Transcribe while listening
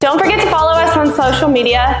social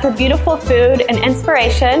media for beautiful food and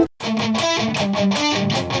inspiration.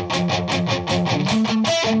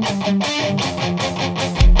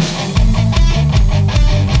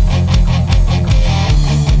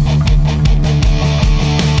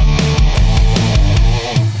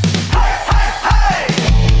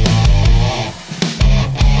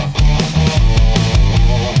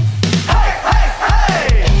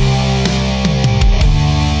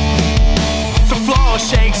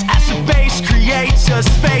 Shakes as the bass creates a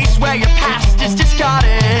space where your past is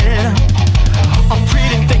discarded. A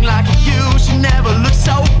pretty thing like you should never look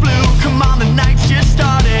so blue. Come on, the night's just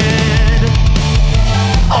started.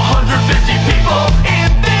 150 people in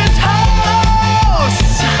this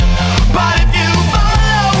house, but if you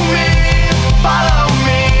follow me,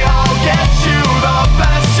 I'll get you the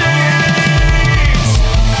best seats.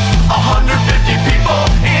 150 people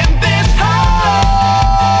in this house.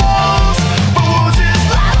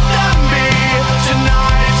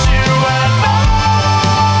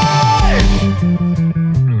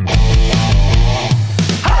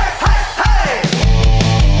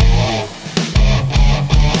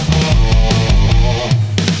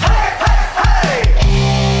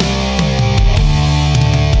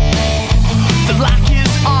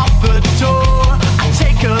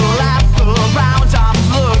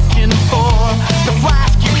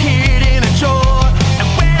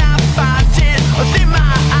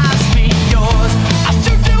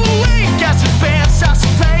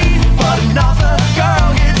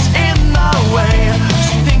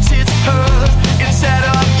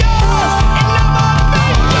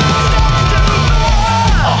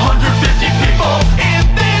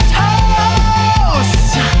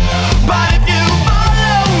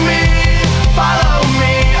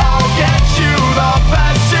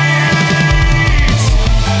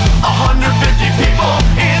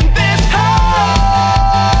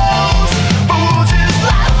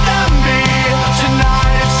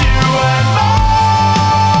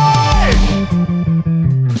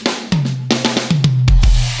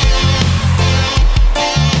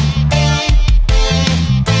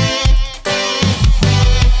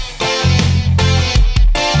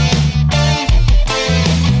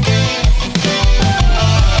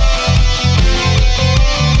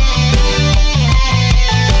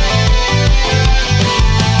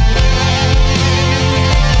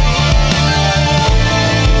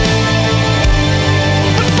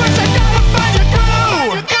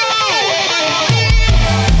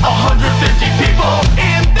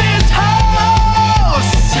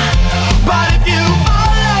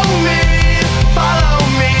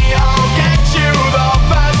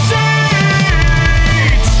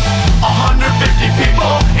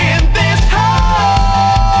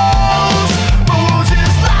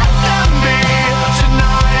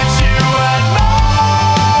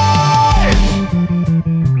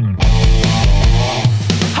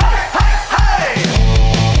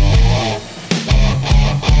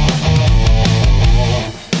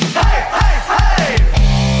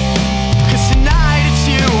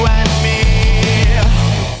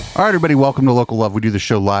 All right, everybody, welcome to Local Love. We do the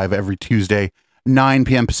show live every Tuesday, 9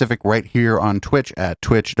 p.m. Pacific, right here on Twitch at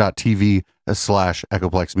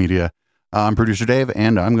twitch.tv/Echoplex Media. I'm producer Dave,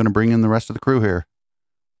 and I'm going to bring in the rest of the crew here.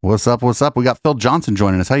 What's up? What's up? We got Phil Johnson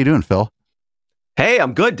joining us. How you doing, Phil? Hey,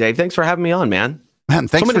 I'm good, Dave. Thanks for having me on, man. Man,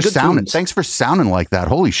 thanks for sounding. Thanks for sounding like that.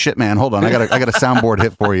 Holy shit, man! Hold on, I got a soundboard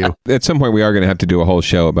hit for you. At some point, we are going to have to do a whole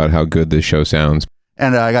show about how good this show sounds.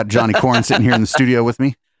 And I got Johnny Corn sitting here in the studio with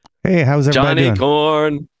me. Hey, how's everybody doing? Johnny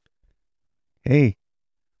Corn. Hey,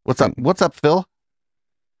 what's up? What's up, Phil?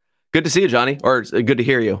 Good to see you, Johnny, or good to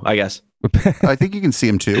hear you, I guess. I think you can see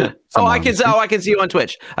him too. I can see you on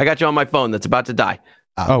Twitch. I got you on my phone that's about to die.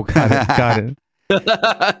 Oh, got it.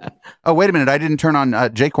 Oh, wait a minute. I didn't turn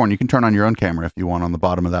on J-Corn. You can turn on your own camera if you want on the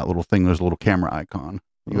bottom of that little thing. There's a little camera icon.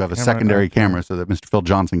 You have a secondary camera so that Mr. Phil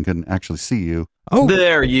Johnson can actually see you. Oh,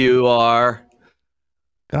 there you are.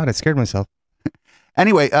 God, I scared myself.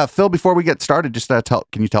 Anyway, Phil, before we get started, just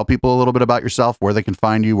can you tell people a little bit about yourself, where they can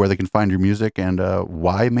find you, where they can find your music, and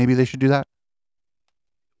why maybe they should do that?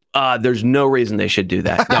 There's no reason they should do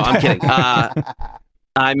that. No, I'm kidding.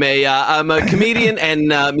 I'm a comedian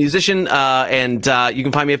and musician, and you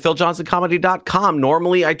can find me at philjohnsоncomedy.com.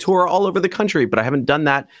 Normally, I tour all over the country, but I haven't done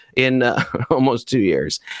that in almost 2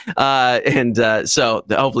 years. So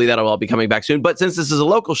hopefully that'll all be coming back soon. But since this is a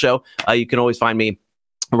local show, you can always find me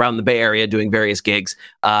around the Bay Area doing various gigs,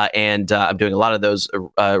 and I'm doing a lot of those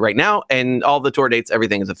right now, and all the tour dates,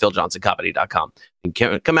 everything is at philjohnsоncomedy.com. You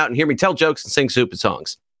can come out and hear me tell jokes and sing stupid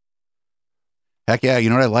songs. Heck yeah. You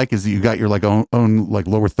know what I like is that you got your like own like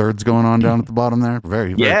lower thirds going on down at the bottom there.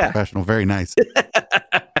 Very professional. Very nice.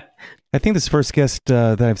 I think this is the first guest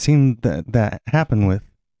that I've seen that happen with.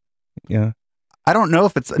 Yeah. I don't know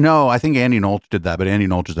if it's no. I think Andy Nolch did that, but Andy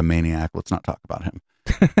Nolch is a maniac. Let's not talk about him.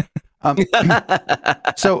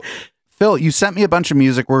 So, Phil, you sent me a bunch of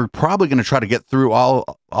music. We're probably going to try to get through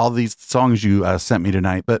all these songs you sent me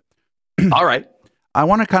tonight, but All right. I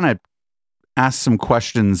want to kind of ask some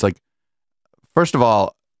questions. Like, first of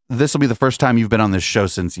all, this will be the first time you've been on this show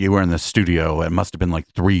since you were in the studio. It must have been like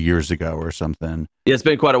 3 years ago or something. Yeah, it's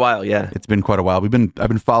been quite a while. Yeah. It's been quite a while.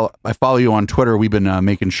 I follow you on Twitter. We've been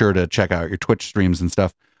making sure to check out your Twitch streams and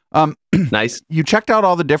stuff. Nice. You checked out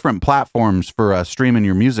all the different platforms for streaming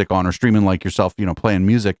your music on, or streaming like yourself, playing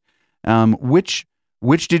music. Which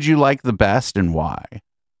did you like the best and why?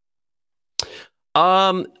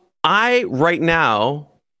 Right now,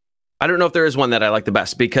 I don't know if there is one that I like the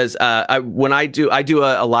best, because when I do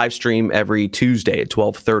a live stream every Tuesday at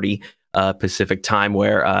 12:30 Pacific time,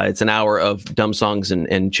 where it's an hour of dumb songs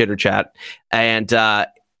and chitter chat, and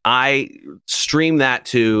I stream that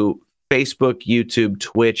to Facebook, YouTube,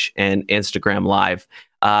 Twitch, and Instagram Live.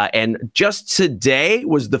 And just today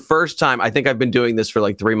was the first time. I think I've been doing this for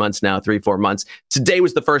like 3 months now, 3-4 months. Today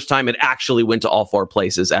was the first time it actually went to all 4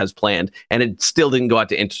 places as planned, and it still didn't go out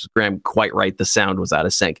to Instagram quite right. The sound was out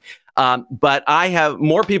of sync. But I have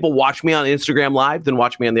more people watch me on Instagram Live than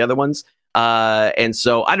watch me on the other ones. And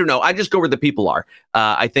so I don't know. I just go where the people are.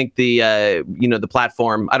 I think the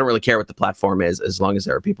platform, I don't really care what the platform is, as long as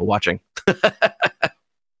there are people watching.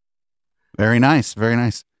 Very nice. Very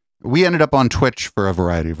nice. We ended up on Twitch for a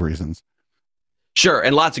variety of reasons. Sure,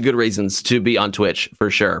 and lots of good reasons to be on Twitch for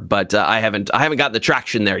sure, but I haven't gotten the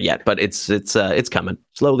traction there yet. But it's coming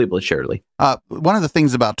slowly but surely. One of the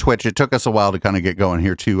things about Twitch, it took us a while to kind of get going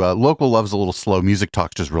here too. Local love's a little slow. Music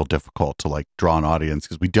Talk's just real difficult to like draw an audience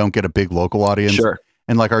because we don't get a big local audience. Sure.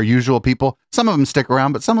 And like our usual people, some of them stick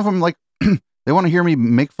around, but some of them like they want to hear me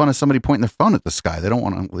make fun of somebody pointing their phone at the sky. They don't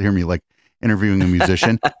want to hear me like interviewing a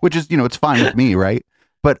musician, which is it's fine with me, right?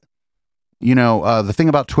 But the thing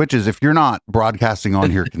about Twitch is if you're not broadcasting on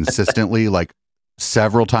here consistently, like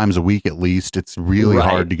several times a week at least, it's really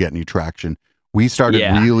hard to get any traction. We started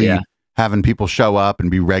having people show up and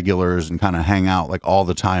be regulars and kind of hang out like all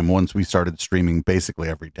the time once we started streaming basically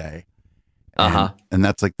every day. And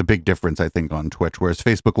that's like the big difference, I think, on Twitch. Whereas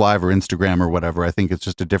Facebook Live or Instagram or whatever, I think it's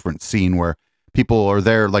just a different scene where people are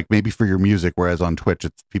there like maybe for your music, whereas on Twitch,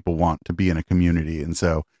 it's people want to be in a community. And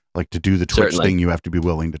so like to do the Twitch thing, you have to be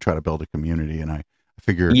willing to try to build a community. And I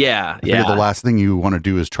figure, the last thing you want to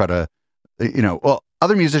do is try to,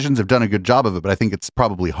 other musicians have done a good job of it, but I think it's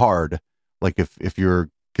probably hard. Like if you're,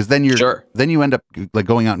 because then you end up like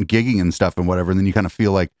going out and gigging and stuff and whatever. And then you kind of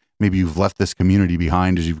feel like maybe you've left this community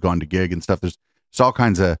behind as you've gone to gig and stuff. There's all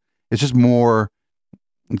kinds of, it's just more,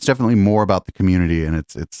 it's definitely more about the community. And I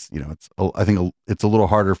think it's a little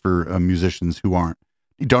harder for musicians who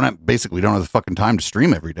don't have the fucking time to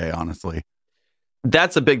stream every day, honestly.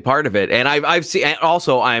 That's a big part of it. And I've seen, and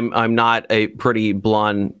also I'm not a pretty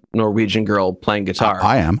blonde Norwegian girl playing guitar.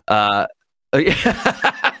 I am. I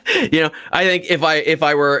think if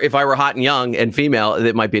I were hot and young and female,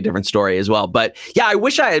 it might be a different story as well. But yeah, I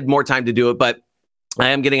wish I had more time to do it, but I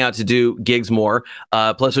am getting out to do gigs more.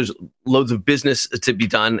 Plus there's loads of business to be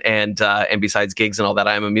done. And besides gigs and all that,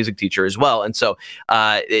 I am a music teacher as well. And so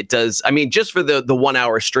it does, I mean, just for the 1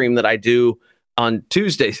 hour stream that I do on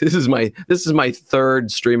Tuesdays, this is my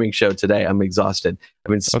third streaming show today. I'm exhausted. I've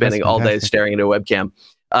been spending all day staring into a webcam.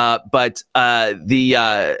 I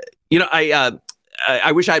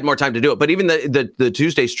wish I had more time to do it, but even the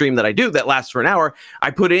Tuesday stream that I do that lasts for an hour,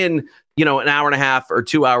 I put in, an hour and a half or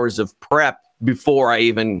 2 hours of prep before I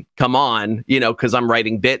even come on, because I'm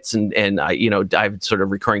writing bits and I have sort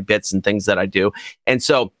of recurring bits and things that I do. And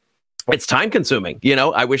so it's time consuming,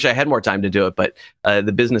 I wish I had more time to do it, but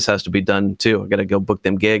the business has to be done too. I got to go book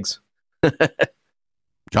them gigs.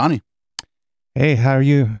 Johnny. Hey, how are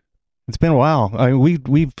you? It's been a while.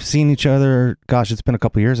 We've seen each other. Gosh, it's been a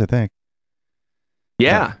couple of years, I think.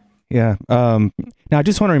 Yeah. Now I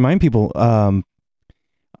just want to remind people,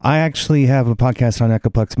 I actually have a podcast on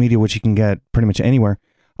Echoplex Media, which you can get pretty much anywhere.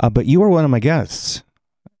 But you were one of my guests.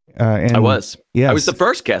 And I was. Yes. I was the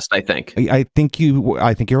first guest, I think. I think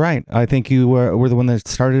you're right. I think you were the one that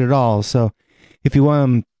started it all. So if you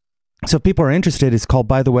so if people are interested, it's called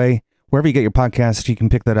By the Way. Wherever you get your podcast, you can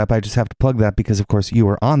pick that up. I just have to plug that because, of course, you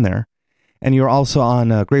were on there, and you're also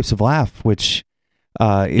on Grapes of Laugh, which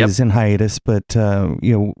is in hiatus, but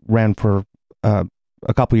ran for a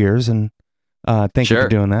couple years, and thank you for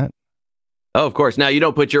doing that. Oh, of course. Now you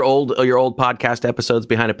don't put your old podcast episodes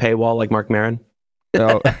behind a paywall like Mark Maron.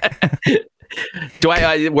 Oh. Do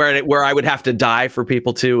I where I would have to die for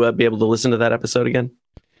people to be able to listen to that episode again?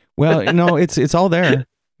 Well, no, it's all there.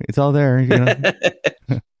 It's all there. You know?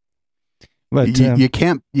 But you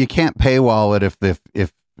can't paywall it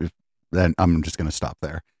if then I'm just going to stop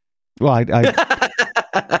there. Well, I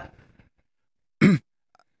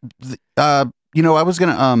was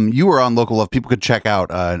gonna you were on Local Love. People could check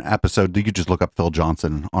out an episode. You could just look up Phil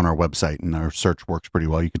Johnson on our website, and our search works pretty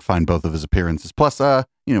well. You could find both of his appearances, plus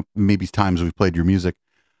maybe times we've played your music.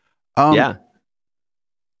 Yeah.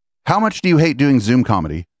 How much do you hate doing Zoom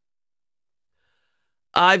comedy?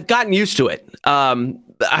 I've gotten used to it.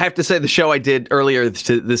 I have to say, the show I did earlier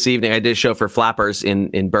this evening, I did a show for Flappers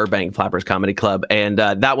in Burbank, Flappers Comedy Club, and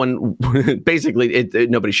that one basically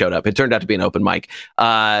nobody showed up. It turned out to be an open mic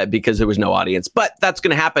because there was no audience. But that's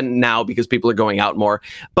going to happen now because people are going out more.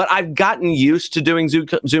 But I've gotten used to doing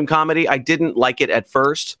Zoom comedy. I didn't like it at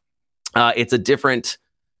first. It's a different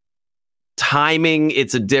timing.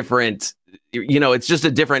 It's a different. It's just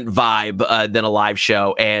a different vibe than a live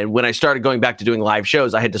show. And when I started going back to doing live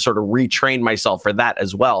shows, I had to sort of retrain myself for that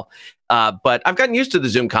as well. But I've gotten used to the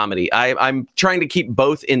Zoom comedy. I'm trying to keep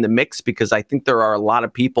both in the mix because I think there are a lot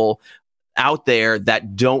of people out there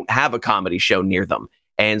that don't have a comedy show near them.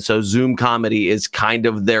 And so Zoom comedy is kind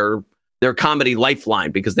of their comedy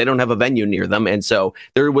lifeline because they don't have a venue near them. And so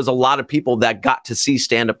there was a lot of people that got to see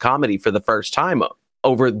stand-up comedy for the first time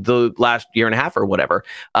over the last year and a half or whatever.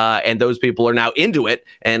 And those people are now into it,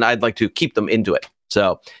 and I'd like to keep them into it.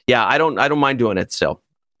 So yeah, I don't mind doing it still.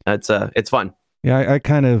 It's fun. Yeah, I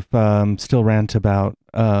kind of still rant about,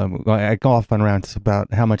 I go off on rants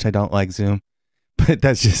about how much I don't like Zoom, but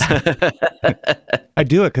that's just, I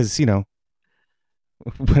do it because,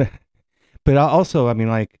 but also, I mean,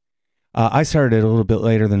 like, I started it a little bit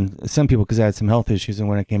later than some people because I had some health issues. And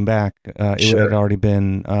when I came back, it had already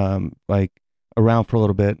been around for a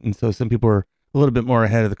little bit, and so some people were a little bit more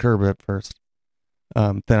ahead of the curve at first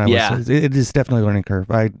than I was. It is definitely a learning curve.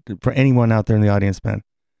 For anyone out there in the audience, man,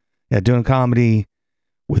 doing comedy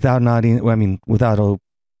without an audience, without a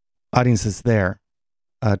audience that's there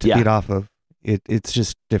to feed off of, it's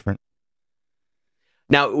just different.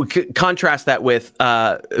 Now, contrast that with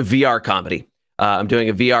VR comedy. I'm doing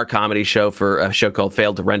a VR comedy show for a show called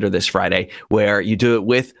Failed to Render this Friday, where you do it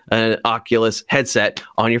with an Oculus headset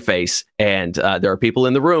on your face, and there are people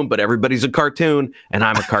in the room, but everybody's a cartoon, and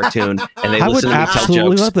I'm a cartoon, and they listen to me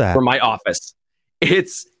tell jokes from my office.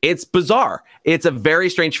 It's bizarre. It's a very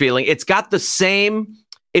strange feeling. It's got the same.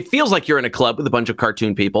 It feels like you're in a club with a bunch of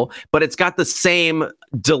cartoon people, but it's got the same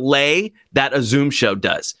delay that a Zoom show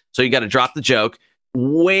does. So you got to drop the joke,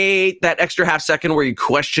 wait that extra half second where you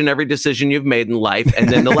question every decision you've made in life, and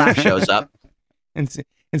then the laugh shows up. And see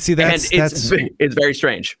it's very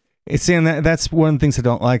strange. It's saying that's one of the things I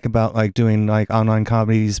don't like about like doing like online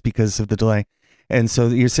comedies because of the delay. And so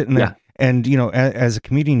you're sitting there, and as a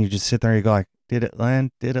comedian, you just sit there and you go like, did it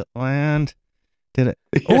land? Did it land? Did it?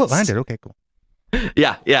 Yes. Oh, it landed. Okay, cool.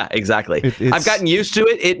 Yeah, exactly. I've gotten used to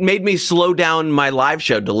it. It made me slow down my live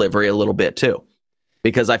show delivery a little bit too,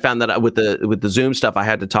 because I found that with the Zoom stuff, I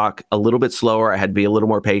had to talk a little bit slower. I had to be a little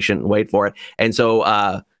more patient and wait for it. And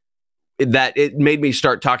so that it made me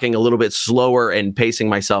start talking a little bit slower and pacing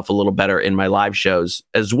myself a little better in my live shows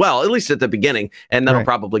as well, at least at the beginning. And that'll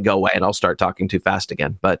probably go away and I'll start talking too fast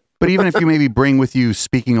again. But even if you maybe bring with you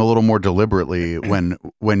speaking a little more deliberately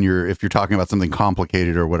if you're talking about something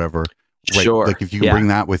complicated or whatever, like if you can bring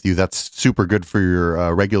that with you, that's super good for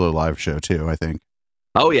your regular live show too, I think.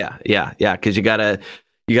 Oh yeah. Because you gotta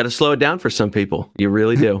slow it down for some people. You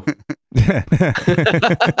really do.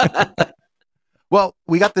 Well,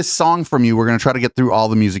 we got this song from you. We're going to try to get through all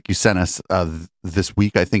the music you sent us this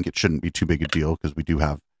week. I think it shouldn't be too big a deal because we do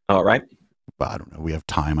have. All right. I don't know. We have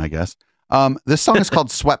time, I guess. This song is called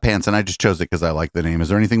Sweatpants, and I just chose it because I like the name. Is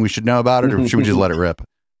there anything we should know about it, or should we just let it rip?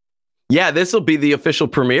 Yeah, this will be the official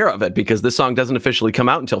premiere of it because this song doesn't officially come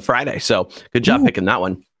out until Friday. So good job picking that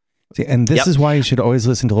one. See, and this is why you should always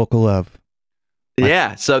listen to Local Love.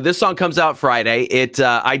 Yeah, so this song comes out Friday.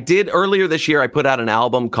 I did earlier this year. I put out an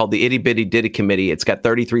album called the Itty Bitty Ditty Committee. It's got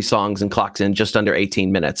 33 songs and clocks in just under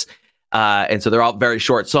 18 minutes. And so they're all very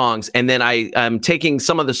short songs. And then I'm taking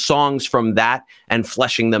some of the songs from that and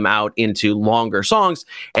fleshing them out into longer songs.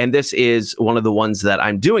 And this is one of the ones that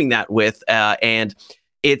I'm doing that with. And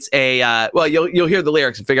it's you'll hear the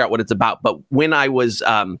lyrics and figure out what it's about. But when I was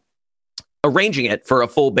arranging it for a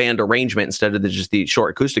full band arrangement instead of just the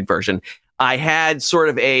short acoustic version, I had sort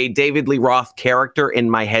of a David Lee Roth character in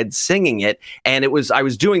my head singing it. And I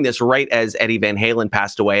was doing this right as Eddie Van Halen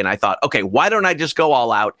passed away. And I thought, okay, why don't I just go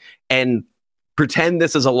all out and pretend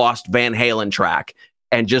this is a lost Van Halen track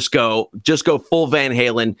and just go full Van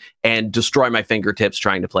Halen and destroy my fingertips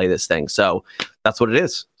trying to play this thing. So that's what it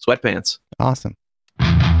is. Sweatpants. Awesome.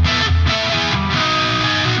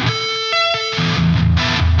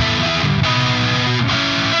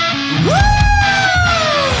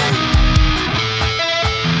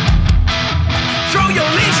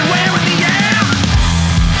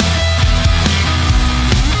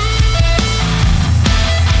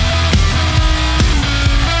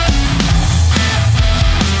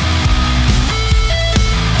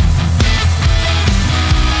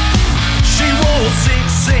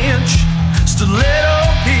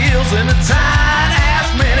 heels and a tight ass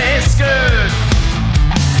mini skirt.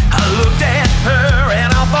 I looked at her and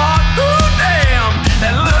I thought, ooh damn,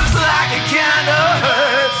 that looks like it kinda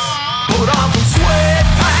hurts. Put on some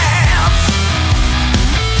sweatpants,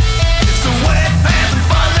 sweatpants and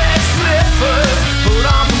fuzzy slippers. Put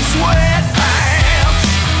on some sweatpants.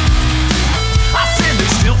 I said they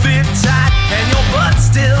still fit tight and your butt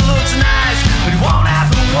still looks nice, but you won't have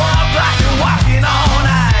to walk like you're walking on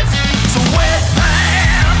ice.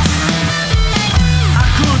 Sweatpants. I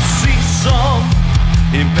could see some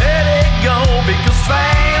impetigo because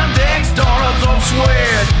spandex darlings don't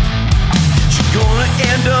sweat. She's gonna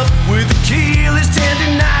end up with Achilles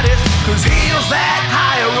tendonitis, cause heels that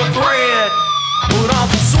high are a threat. Put on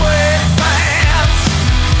some sweatpants,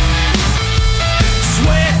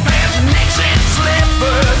 sweatpants and Nixon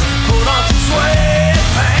slippers. Put on some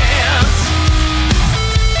sweatpants,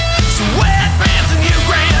 sweatpants and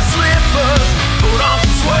Ukraine slippers. Put on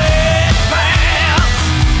some sweatpants.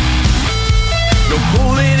 No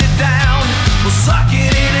pulling it down, we're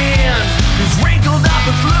sucking it in. It's wrinkled up,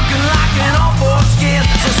 it's looking like an awful skin.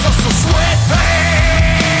 So sweatpants.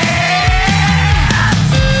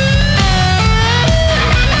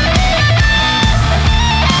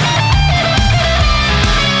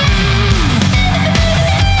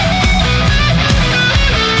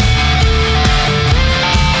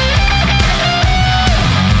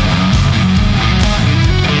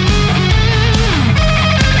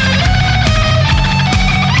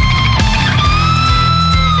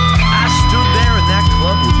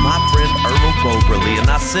 Moberly, and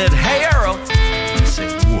I said, hey Earl. He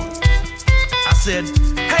said, what? I said,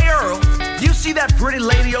 hey Earl, you see that pretty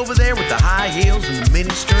lady over there with the high heels and the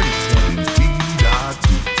mini skirt? He said, indeed I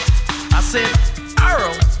do. I said,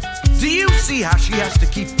 Earl, do you see how she has to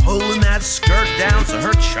keep pulling that skirt down so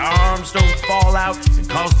her charms don't fall out and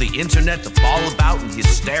cause the internet to fall about in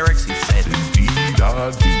hysterics? He said, indeed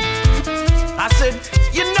I do. I said,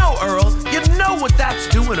 you know, Earl, you know what that's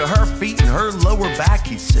doing to her feet and her lower back?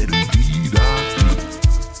 He said, indeed I do.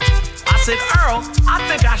 I said, Earl, I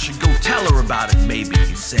think I should go tell her about it, maybe.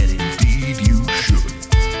 He said, indeed you should.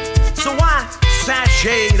 So I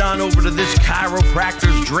sashayed on over to this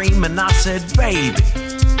chiropractor's dream and I said, baby.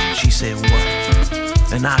 She said, what?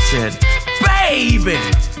 And I said, baby.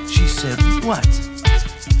 She said, what?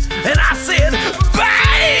 And I said,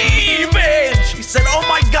 baby! And she said, oh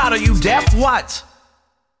my God, are you deaf? What?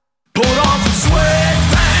 Put on some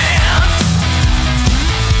sweatpants,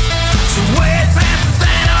 sweatpants and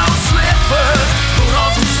Thanos slippers. Put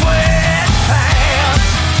on some sweatpants,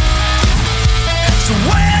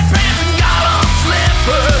 sweatpants and Gollum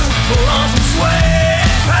slippers. Put on some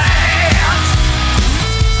sweatpants,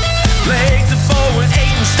 legs at 4 and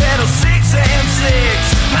 8 instead of 6 and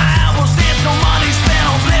 6. I was there's no money spent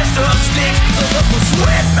on blister sticks. So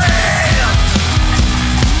sweatpants,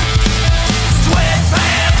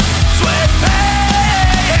 sweatpants,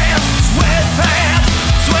 sweatpants, sweatpants,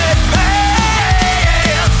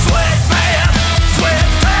 sweatpants, sweatpants,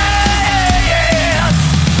 sweatpants.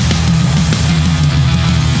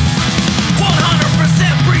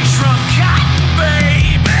 100% pre-shrunk cotton,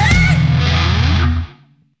 baby.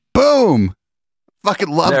 Boom. Fucking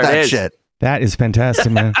love There it that is. shit. That is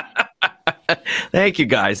fantastic, man. Thank you,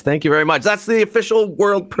 guys. Thank you very much. That's the official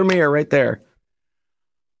world premiere right there.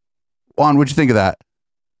 Juan, what'd you think of that?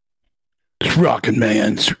 It's rocking,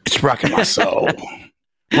 man. It's rocking my soul.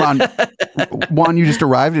 Juan, you just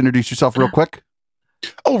arrived. Introduce yourself real quick.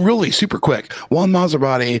 Oh, really? Super quick. Juan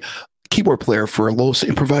Maserati, keyboard player for Los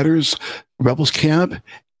Improviders, Rebels Camp,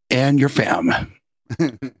 and your fam.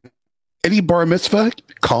 Any bar mitzvah,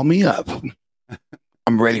 call me up.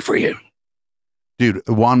 I'm ready for you. Dude,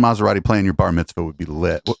 Juan Maserati playing your bar mitzvah would be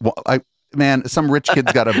lit. Man, some rich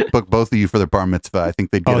kid's got to book both of you for their bar mitzvah. I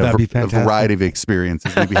think they'd get that'd be a fantastic. variety of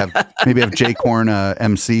experiences. Maybe have Jay Korn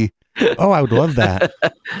MC. Oh, I would love that.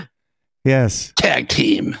 Yes. Tag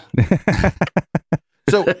team.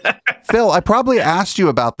 So, Phil, I probably asked you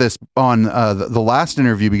about this on the last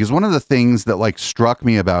interview because one of the things that like struck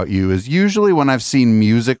me about you is usually when I've seen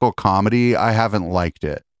musical comedy, I haven't liked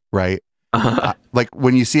it. Right? Like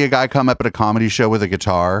when you see a guy come up at a comedy show with a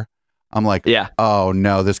guitar, I'm like, Yeah. oh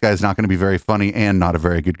no, this guy's not going to be very funny and not a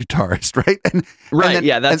very good guitarist, right? And Right.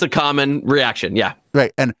 then- That's a common reaction. Yeah.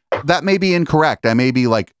 right, and that may be incorrect. I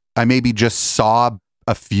maybe just saw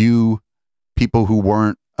a few people who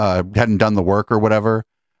weren't hadn't done the work or whatever.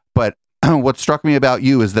 But what struck me about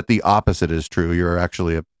you is that the opposite is true. You're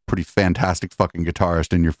actually a pretty fantastic fucking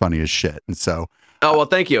guitarist, and you're funny as shit. And so, Oh, well,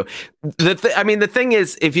 thank you. The thing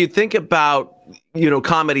is, if you think about,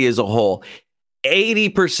 comedy as a whole,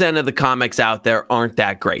 80% of the comics out there aren't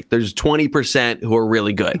that great. There's 20% who are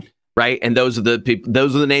really good. right? And those are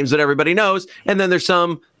the names that everybody knows. And then there's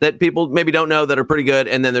some that people maybe don't know that are pretty good.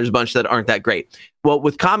 And then there's a bunch that aren't that great. Well,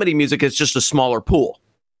 with comedy music, it's just a smaller pool.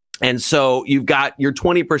 And so you've got your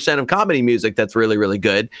 20% of comedy music that's really, really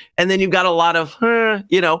good. And then you've got a lot of, and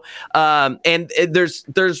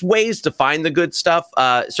there's ways to find the good stuff.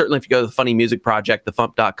 Certainly if you go to the Funny Music Project,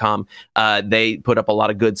 thefump.com, they put up a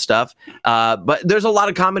lot of good stuff. But there's a lot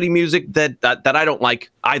of comedy music that I don't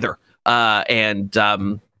like either.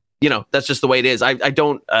 That's just the way it is. I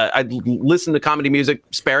listen to comedy music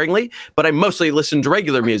sparingly, but I mostly listen to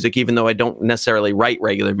regular music, even though I don't necessarily write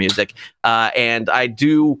regular music. And I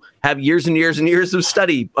do have years and years and years of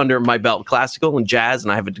study under my belt, classical and jazz,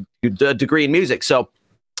 and I have a degree in music. So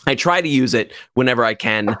I try to use it whenever I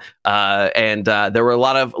can. And there were a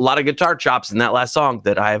lot of guitar chops in that last song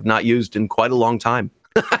that I have not used in quite a long time.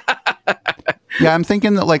 Yeah, I'm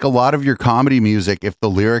thinking that like a lot of your comedy music, if the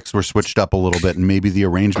lyrics were switched up a little bit and maybe the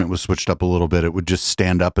arrangement was switched up a little bit, it would just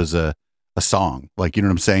stand up as a song. Like, you know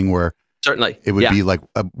what I'm saying? Where certainly it would be like,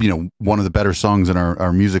 one of the better songs in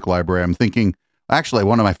our music library. I'm thinking, actually,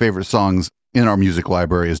 one of my favorite songs in our music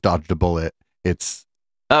library is Dodged a Bullet. It's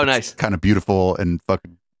nice. Kind of beautiful and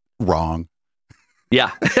fucking wrong.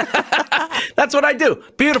 Yeah. That's what I do.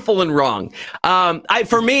 Beautiful and wrong.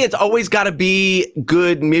 For me, it's always got to be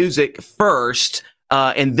good music first,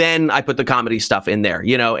 and then I put the comedy stuff in there,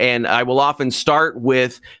 and I will often start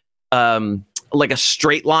with like a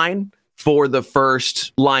straight line for the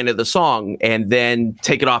first line of the song and then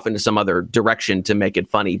take it off into some other direction to make it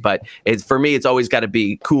funny. But for me, it's always got to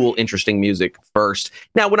be cool, interesting music first.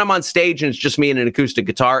 Now, when I'm on stage and it's just me and an acoustic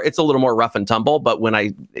guitar, it's a little more rough and tumble. But when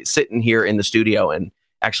I sit in here in the studio and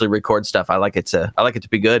actually record stuff, I like it to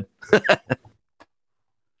be good. All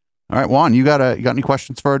right, Juan, you got any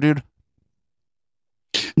questions for our dude?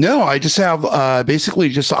 No, I just have basically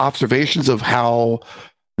just observations of how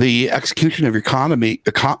the execution of your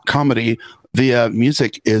comedy via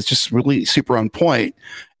music is just really super on point.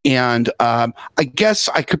 And I guess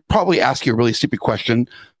I could probably ask you a really stupid question.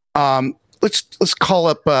 Let's call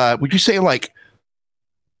up. Would you say like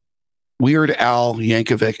Weird Al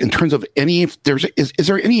Yankovic in terms of is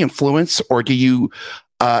there any influence, or do you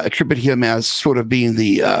attribute him as sort of being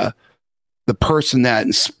the person that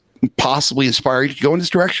possibly inspired you to go in this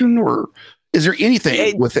direction, or is there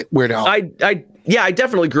anything with it, Weird Al? I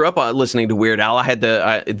definitely grew up listening to Weird Al. I had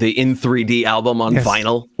the In 3D album on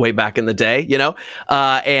vinyl way back in the day,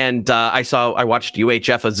 and I watched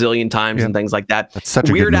UHF a zillion times and things like that. That's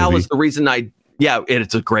such a Weird good movie. Al is the reason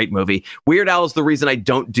it's a great movie. Weird Al is the reason I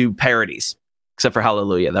don't do parodies, except for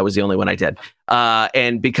Hallelujah. That was the only one I did.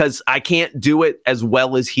 And because I can't do it as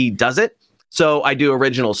well as he does it, so I do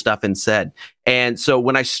original stuff instead. And so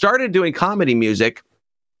when I started doing comedy music,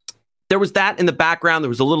 there was that in the background. There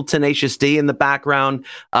was a little Tenacious D in the background.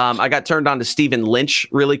 I got turned on to Stephen Lynch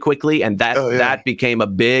really quickly, and that became a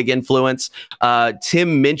big influence.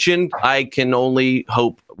 Tim Minchin, I can only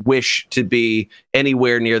wish to be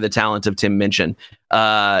anywhere near the talent of Tim Minchin.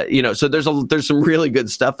 So there's some really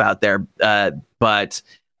good stuff out there. Weird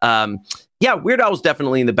Al was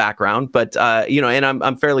definitely in the background, but and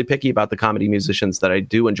I'm fairly picky about the comedy musicians that I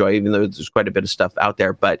do enjoy, even though there's quite a bit of stuff out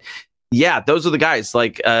there. But yeah, those are the guys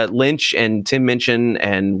like Lynch and Tim Minchin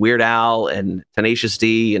and Weird Al and Tenacious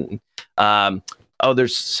D and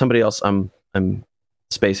there's somebody else I'm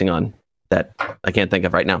spacing on that I can't think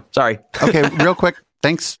of right now. Sorry. Okay, real quick.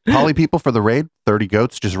 Thanks, Holly people, for the raid. 30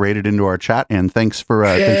 Goats just raided into our chat, and thanks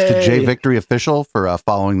to Jay Victory Official for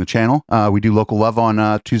following the channel. We do Local Love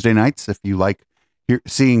on Tuesday nights. If you like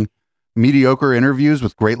seeing mediocre interviews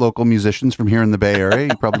with great local musicians from here in the Bay Area,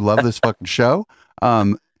 you probably love this fucking show.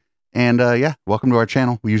 Welcome to our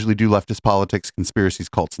channel. We usually do leftist politics, conspiracies,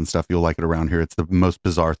 cults, and stuff. You'll like it around here. It's the most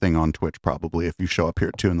bizarre thing on Twitch, probably, if you show up here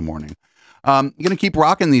at 2 a.m. I'm going to keep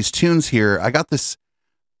rocking these tunes here. I got this.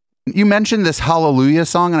 You mentioned this Hallelujah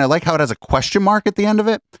song, and I like how it has a question mark at the end of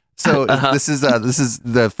it. So this is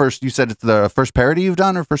the first, you said it's the first parody you've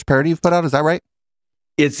done or first parody you've put out. Is that right?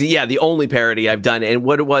 It's the only parody I've done. And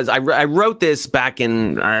what it was, I wrote this back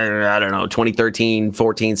in, I don't know, 2013,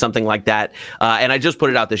 14, something like that. And I just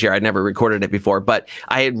put it out this year. I'd never recorded it before, but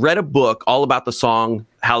I had read a book all about the song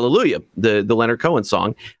Hallelujah, the Leonard Cohen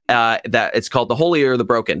song, that it's called The Holy or the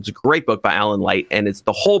Broken. It's a great book by Alan Light. And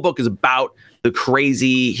the whole book is about the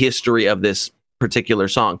crazy history of this particular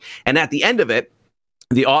song. And at the end of it,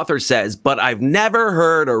 the author says, but I've never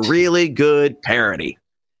heard a really good parody.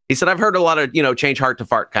 He said, I've heard a lot of, change heart to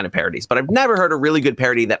fart kind of parodies, but I've never heard a really good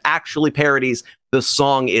parody that actually parodies the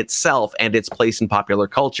song itself and its place in popular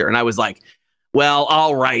culture. And I was like, well,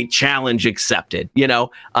 all right, challenge accepted, you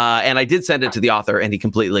know? And I did send it to the author and he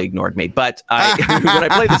completely ignored me. But when I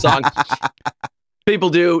played the song, people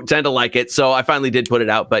do tend to like it. So I finally did put it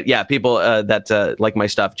out. But yeah, people that like my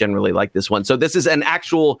stuff generally like this one. So this is an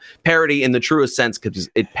actual parody in the truest sense because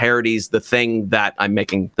it parodies the thing that I'm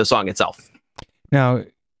making, the song itself. Now,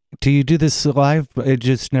 do you do this live? It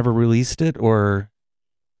just never released it, or?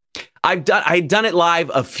 I'd done it live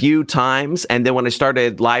a few times, and then when I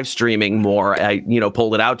started live streaming more, I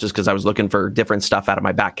pulled it out just because I was looking for different stuff out of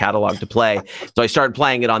my back catalog to play. So I started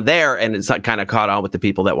playing it on there, and it's kind of caught on with the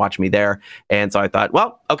people that watch me there. And so I thought,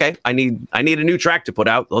 well, okay, I need a new track to put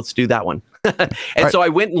out. Let's do that one. So I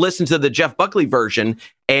went and listened to the Jeff Buckley version,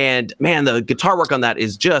 and man, the guitar work on that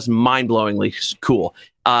is just mind-blowingly cool.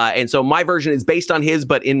 And so my version is based on his,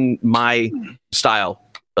 but in my style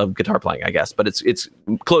of guitar playing, I guess, but it's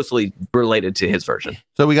closely related to his version.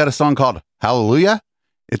 So we got a song called Hallelujah.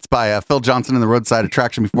 It's by Phil Johnson and the Roadside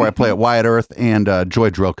Attraction. Before I play it, Wyatt Earth and Joy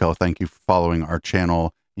Drillco. Thank you for following our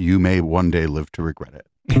channel. You may one day live to regret it.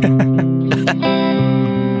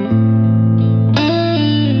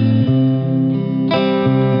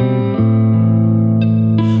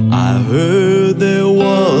 I heard there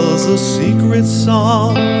was a secret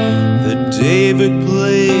song that David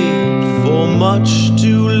played for much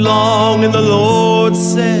too long, and the Lord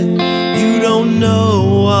said, you don't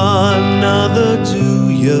know another, do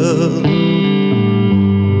you?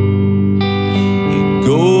 It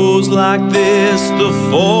goes like this, the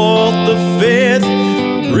fourth, the fifth,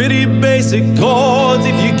 pretty basic chords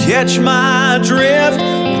if you catch my drift.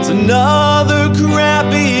 It's another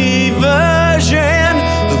crappy version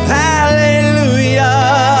of Hallelujah.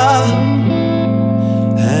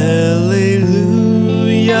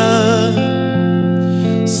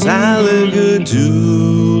 Salagadoola,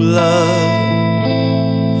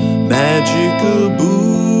 Magicaboola,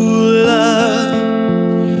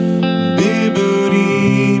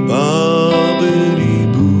 Bibbidi Bobbidi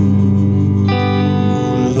Boola.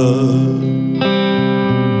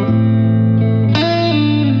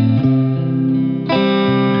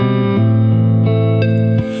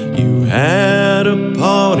 You had a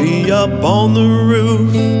party up on the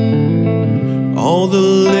roof. All the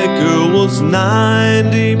liquor was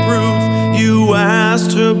 90 proof. You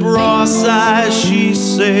asked her bra size, she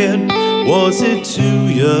said, was it to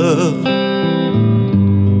you?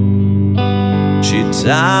 She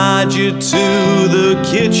tied you to the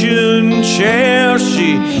kitchen chair.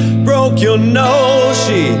 She broke your nose,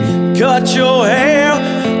 she cut your hair,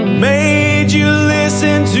 made you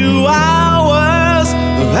listen to hours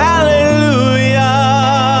of Hallelujah.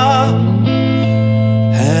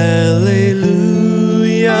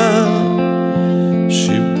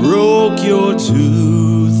 She broke your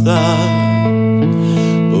tooth out,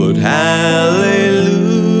 but hallelujah,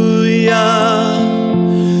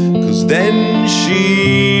 'cause then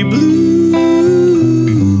she blew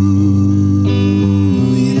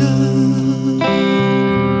ya.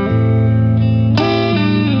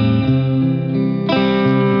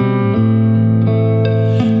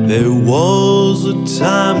 There was a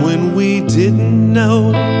time when we didn't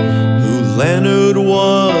know who Leonard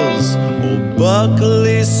was or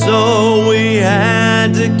Buckley, so we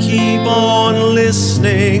had to keep on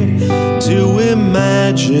listening to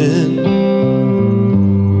Imagine.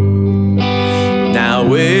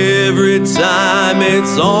 Now every time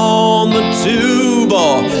it's on the tube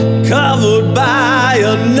or covered by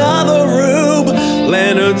another rube,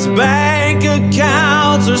 Leonard's bank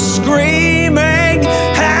accounts are screaming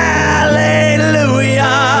hallelujah.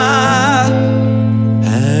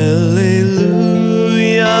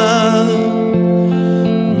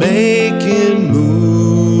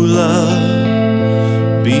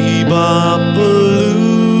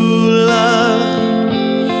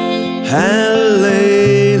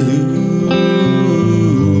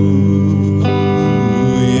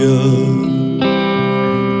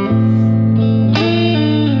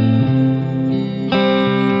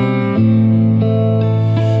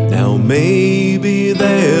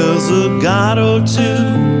 God or two.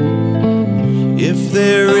 If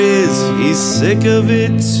there is, he's sick of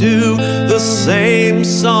it too. The same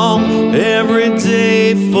song every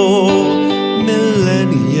day for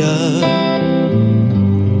millennia.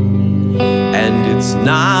 And it's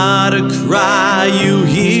not a cry you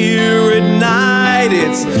hear at night.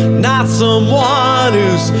 It's not someone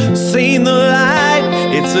who's seen the light.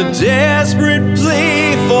 It's a desperate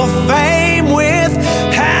plea for fame with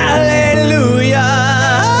hallelujah.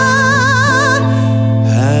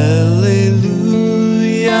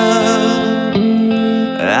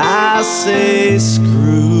 I say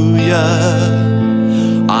screw ya,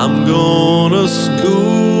 I'm gonna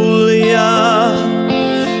school ya.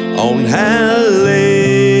 That's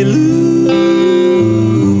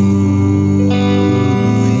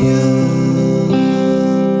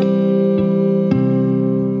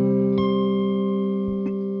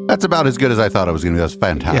about as good as I thought it was going to be. That's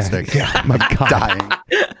fantastic. Yeah, my God. Dying.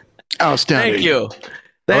 Outstanding. Thank you. I like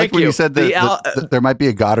Thank when you. you said that there might be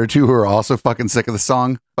a god or two who are also fucking sick of the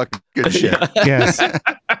song. Fucking good shit. Yes.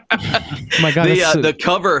 My God. The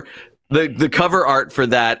cover. The cover art for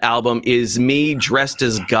that album is me dressed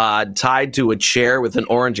as God, tied to a chair with an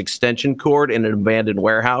orange extension cord in an abandoned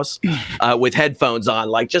warehouse, with headphones on,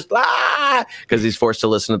 like just because he's forced to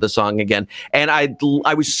listen to the song again. And I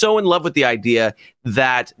was so in love with the idea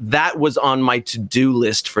that was on my to-do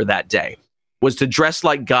list for that day, was to dress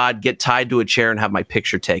like God, get tied to a chair, and have my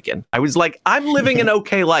picture taken. I was like, I'm living an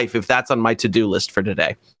okay life if that's on my to-do list for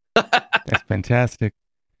today. That's fantastic.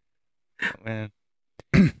 Oh, man.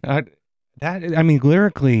 I mean,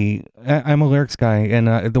 lyrically, I'm a lyrics guy,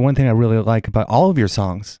 and the one thing I really like about all of your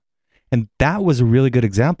songs, and that was a really good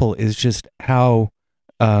example, is just how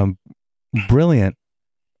brilliant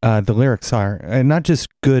the lyrics are, and not just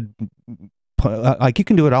good. Like you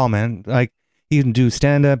can do it all, man. Like you can do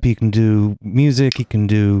stand up, you can do music, you can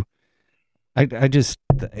do. I'm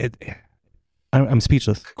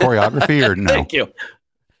speechless. Choreography or no? Thank you.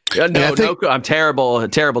 No, I'm terrible. A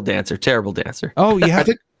terrible dancer. Oh yeah.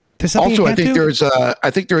 I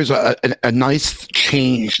think there's a nice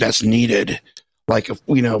change that's needed. Like if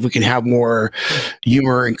we can have more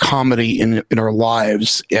humor and comedy in our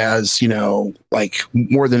lives, as like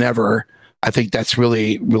more than ever, I think that's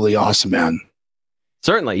really, really awesome, man.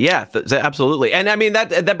 Certainly, yeah, absolutely. And I mean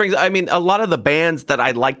that brings. I mean, a lot of the bands that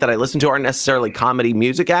I like that I listen to aren't necessarily comedy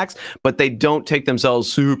music acts, but they don't take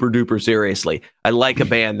themselves super duper seriously. I like a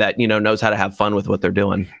band that knows how to have fun with what they're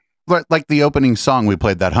doing. Like the opening song we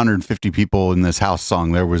played, that 150 people in this house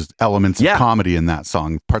song, there was elements of comedy in that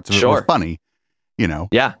song. Parts of it were funny,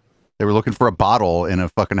 Yeah. They were looking for a bottle in a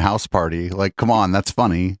fucking house party. Like, come on, that's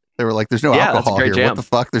funny. They were like, there's no alcohol here. Jam. What the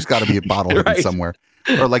fuck? There's got to be a bottle hidden somewhere.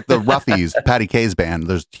 Or like the Ruffies, Patty Kay's band.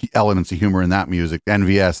 There's elements of humor in that music.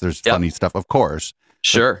 NVS, there's funny stuff, of course.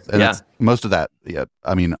 Sure. And most of that,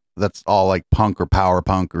 I mean, that's all like punk or power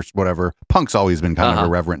punk or whatever. Punk's always been kind of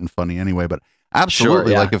irreverent and funny anyway, but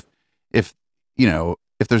absolutely, like if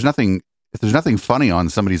there's nothing funny on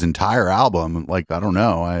somebody's entire album, like I don't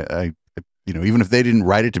know, I even if they didn't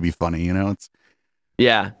write it to be funny, it's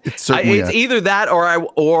it's either that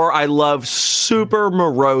or I love super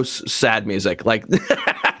morose sad music, like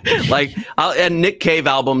and Nick Cave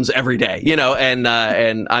albums every day, and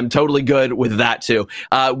I'm totally good with that too.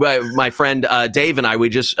 My friend Dave and I, we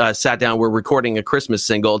just sat down. We're recording a Christmas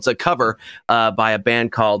single. It's a cover by a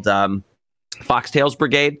band called Foxtails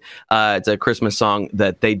Brigade. It's a Christmas song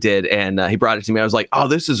that they did, and he brought it to me. I was like, "Oh,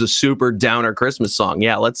 this is a super downer Christmas song.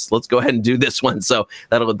 Yeah, let's go ahead and do this one." So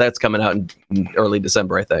that's coming out in early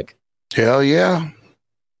December, I think. Hell yeah!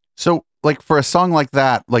 So, like for a song like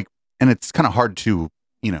that, like, and it's kind of hard to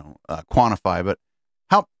quantify, but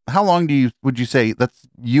how long would you say that's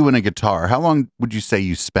you and a guitar? How long would you say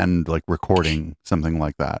you spend like recording something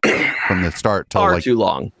like that from the start till Far too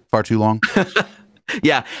long. Far too long.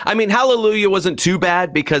 Yeah, I mean, Hallelujah wasn't too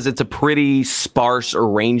bad because it's a pretty sparse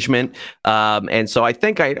arrangement, and so I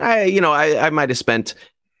think I might have spent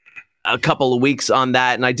a couple of weeks on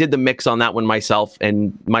that, and I did the mix on that one myself,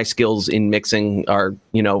 and my skills in mixing are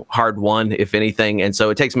hard won, if anything, and so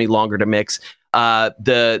it takes me longer to mix.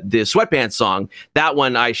 The Sweatpants song, that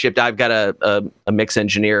one I shipped. I've got a mix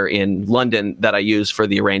engineer in London that I use for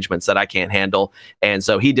the arrangements that I can't handle, and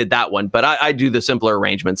so he did that one. But I do the simpler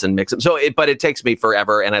arrangements and mix them. But it takes me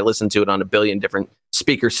forever, and I listen to it on a billion different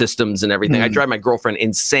speaker systems and everything. I drive my girlfriend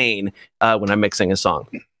insane when I'm mixing a song.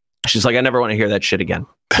 She's like, I never want to hear that shit again.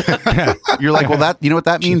 You're like, well, you know what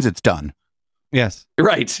that means? It's done. Yes.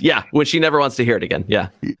 Right. Yeah. When she never wants to hear it again. Yeah.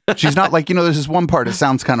 She's not like, there's this one part, it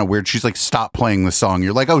sounds kind of weird. She's like, stop playing the song.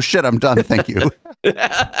 You're like, oh shit, I'm done. Thank you.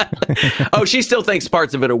 Oh, she still thinks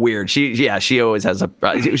parts of it are weird. She always has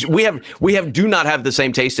we do not have the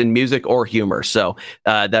same taste in music or humor. So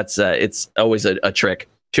that's it's always a trick.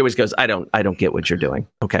 She always goes, I don't get what you're doing.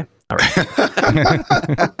 Okay. All right.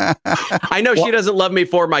 I know she doesn't love me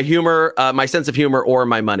for my humor, my sense of humor, or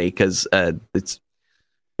my money, because it's,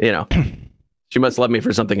 she must love me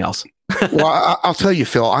for something else. Well, I'll tell you,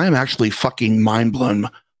 Phil, I am actually fucking mind blown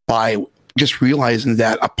by just realizing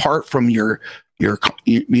that apart from you're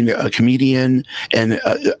a comedian and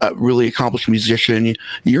a really accomplished musician,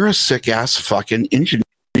 you're a sick ass fucking engineer.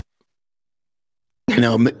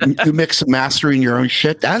 You mix and mastering your own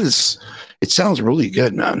shit. It sounds really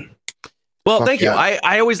good, man. Well, Fuck thank yeah. you.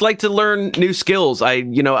 I always like to learn new skills.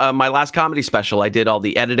 My last comedy special, I did all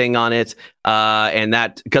the editing on it, and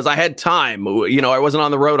that because I had time. I wasn't on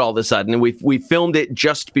the road all of a sudden, and we filmed it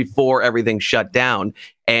just before everything shut down.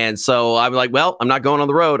 And so I'm like, well, I'm not going on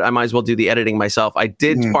the road. I might as well do the editing myself. I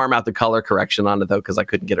did farm out the color correction on it though because I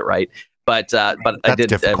couldn't get it right. But I did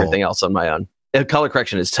difficult. everything else on my own. Color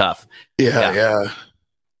correction is tough. Yeah.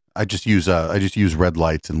 I just use red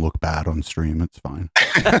lights and look bad on stream. It's fine.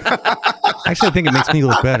 Actually, I think it makes me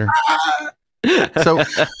look better. So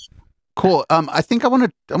cool. I think I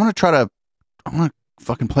want to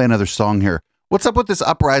fucking play another song here. What's up with this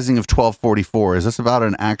uprising of 1244? Is this about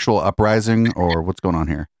an actual uprising or what's going on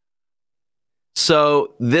here?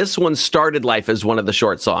 So this one started life as one of the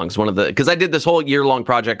short songs, because I did this whole year-long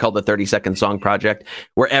project called the 30-Second Song Project,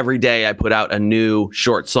 where every day I put out a new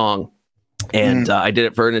short song. And I did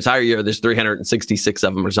it for an entire year. There's 366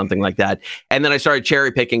 of them or something like that. And then I started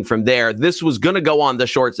cherry picking from there. This was going to go on the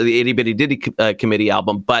shorts of the Itty Bitty Ditty Committee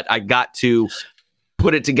album, but I got to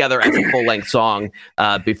put it together as a full-length song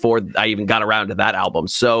before I even got around to that album.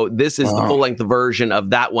 So this is the full-length version of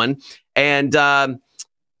that one. And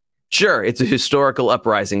sure, it's a historical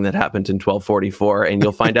uprising that happened in 1244, and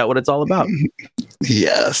you'll find out what it's all about.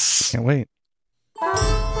 Yes. Can't wait.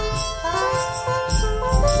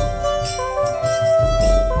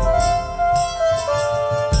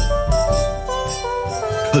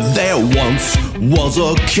 There once was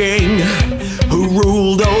a king who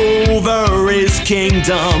ruled over his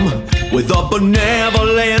kingdom with a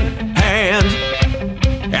benevolent hand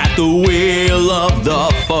at the will of the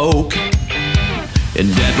folk. And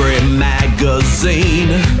every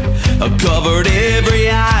magazine covered every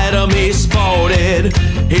item he sported.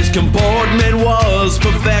 His comportment was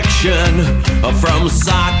perfection from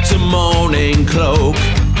sock to morning cloak.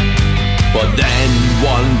 But then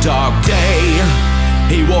one dark day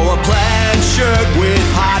he wore a plaid shirt with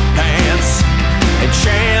hot pants, and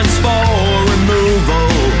chance for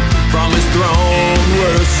removal from his throne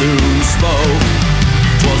were soon spoke.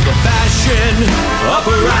 'Twas the fashion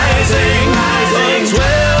uprising of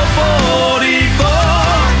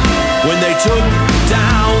 1244, when they took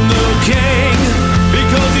down the king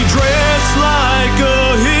because he dressed like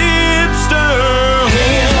a hipster.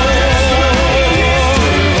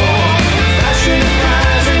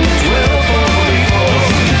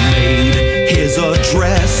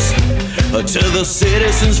 Address to the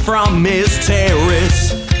citizens from his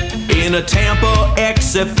terrace in a Tampa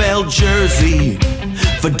XFL jersey,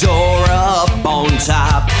 fedora up on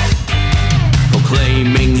top,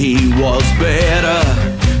 proclaiming he was better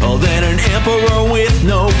than an emperor with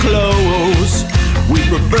no clothes. We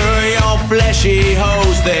prefer your fleshy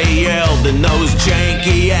hoes, they yelled in those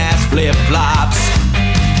janky ass flip-flops.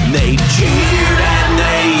 They cheered and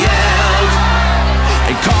they yelled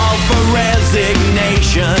and called for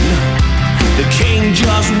resignation. The king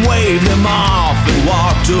just waved them off and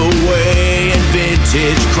walked away in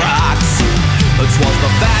vintage Crocs. It was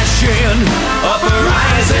the fashion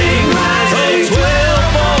uprising of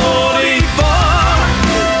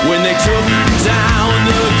 1244, when they took down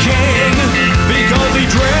the king because he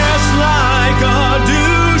dressed like a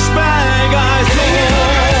douchebag. I saw.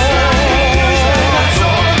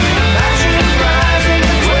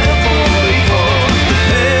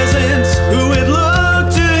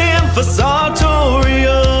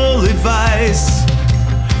 Sartorial advice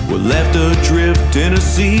were left adrift in a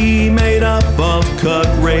sea made up of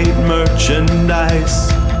cut-rate merchandise.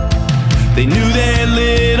 They knew their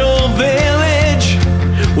little village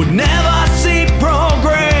would never see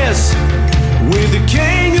progress with a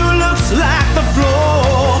king who looks like the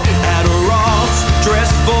floor at a Ross,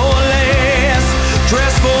 dressed for less,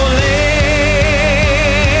 dressed for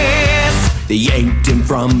less. They yanked him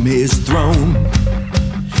from his throne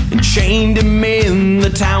and chained him in the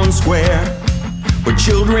town square, where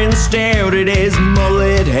children stared at his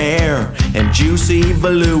mullet hair and juicy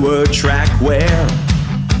velour track wear.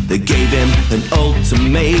 They gave him an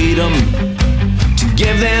ultimatum to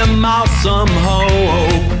give them all some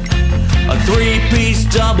hope: a three-piece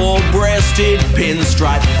double-breasted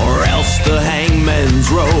pinstripe, or else the hangman's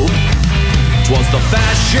robe. 'Twas the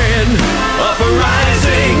fashion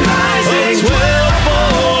uprising of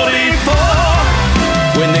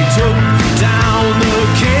 1244, when they took down the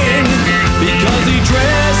king because he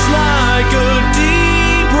dressed like a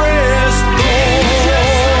depressed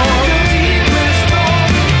thorn.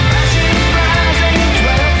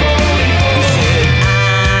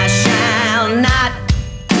 I shall not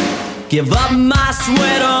give up my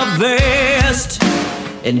sweater vest,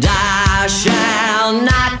 and I shall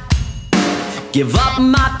not give up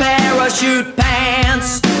my parachute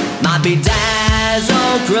pants, my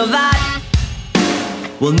bedazzled cravat,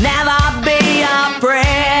 will never be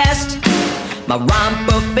oppressed. My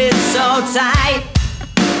romper fits so tight,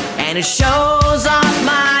 and it shows off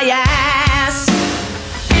my ass.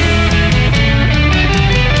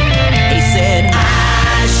 He said,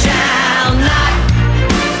 I shall not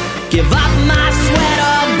give up my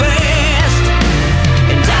sweater vest,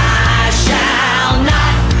 and I shall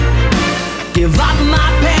not give up my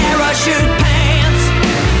parachute pants.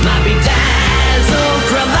 My bedazzled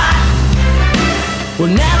cravat will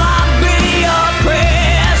never be oppressed.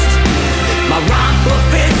 My romper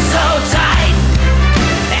fits so tight,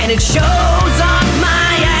 and it shows off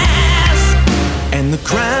my ass. And the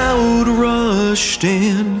crowd rushed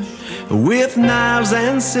in with knives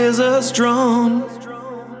and scissors drawn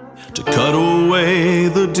to cut away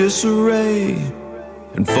the disarray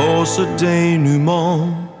and force a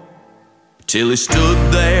denouement. Till he stood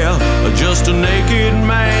there, just a naked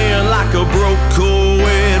man, like a broke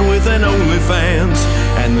co-ed with an OnlyFans.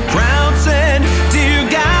 And the crowd said, dear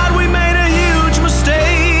God, we made a huge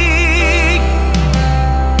mistake,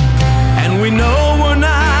 and we know we're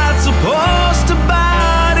not supposed to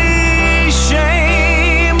body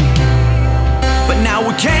shame, but now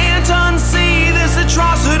we can't unsee this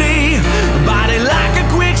atrocity. Body like a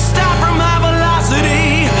quick stop from high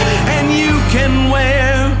velocity, and you can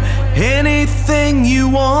wear anything you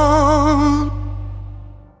want.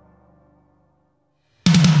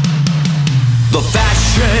 The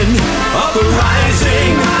fashion of the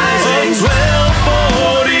rising of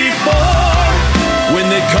 1244, when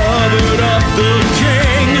they covered up the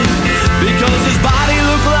king because his body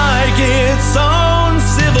looked like its own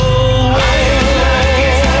civil war.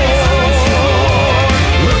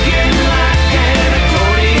 Looking like an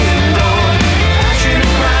accordion door, fashion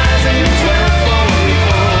rising 1244.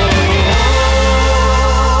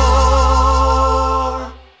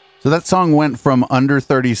 So that song went from under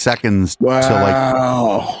 30 seconds to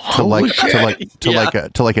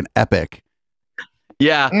like an epic.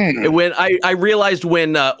 Yeah, when I realized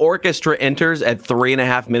when orchestra enters at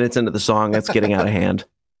 3.5 minutes into the song, that's getting out of hand.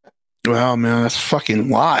 Well, man, that's fucking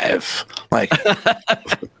live. Like,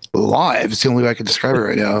 live. It's the only way I can describe it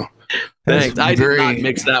right now. Thanks. I did not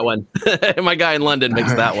mix that one. My guy in London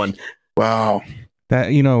mixed that one. Wow.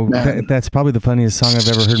 That's probably the funniest song I've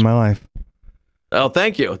ever heard in my life. Oh,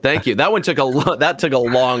 thank you. That one took a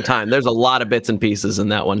long time. There's a lot of bits and pieces in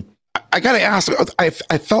that one. I gotta ask. I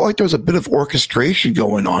felt like there was a bit of orchestration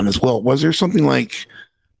going on as well. Was there something like?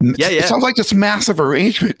 Yeah. It sounds like this massive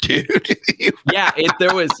arrangement, dude.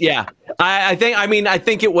 There was. Yeah, I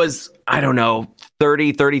think it was. I don't know,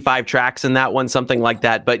 30, 35 tracks in that one, something like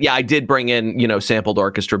that. But yeah, I did bring in sampled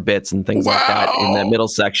orchestra bits and things like that in that middle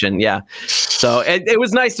section. Yeah, so it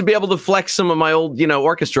was nice to be able to flex some of my old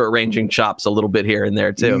orchestra arranging chops a little bit here and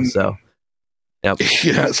there too. So, yep.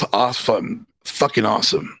 Yeah, it's awesome, fucking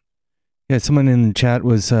awesome. Yeah, someone in the chat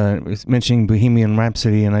was mentioning Bohemian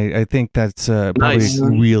Rhapsody, and I think that's probably a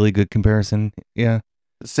really good comparison. Yeah,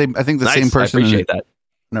 same. I think the same person. I appreciate that.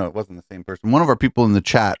 No, it wasn't the same person. One of our people in the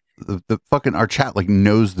chat, our chat like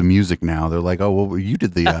knows the music now. They're like, oh, well, you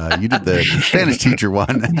did the Spanish teacher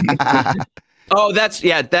one. Oh, that's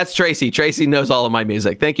Tracy. Tracy knows all of my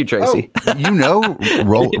music. Thank you, Tracy.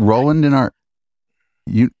 Oh, Roland in our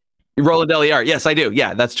Rolandelli art. Yes, I do.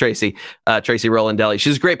 Yeah, that's Tracy. Tracy Rolandelli.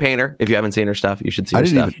 She's a great painter. If you haven't seen her stuff, you should see her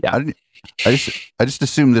stuff. I just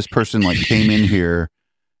assumed this person like came in here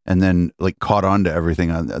and then like caught on to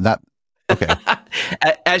everything on that. Okay.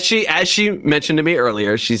 As she mentioned to me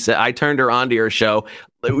earlier, she said I turned her on to your show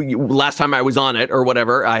last time I was on it or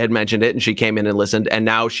whatever. I had mentioned it and she came in and listened, and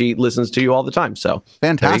now she listens to you all the time. So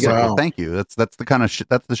fantastic. Well, thank you. That's the kind of shit.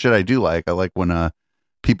 That's the shit I do like. I like when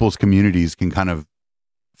people's communities can kind of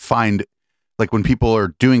find, like when people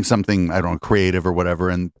are doing something, I don't know, creative or whatever,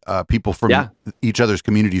 and people from each other's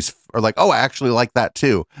communities are like, oh, I actually like that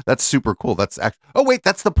too. That's super cool. That's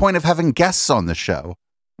that's the point of having guests on the show.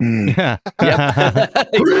 Yeah.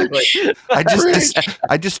 Exactly.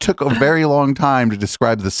 I just took a very long time to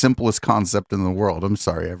describe the simplest concept in the world. I'm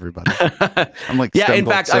sorry, everybody. I'm like, in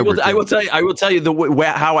fact, I will tell you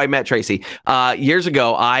how I met Tracy. Years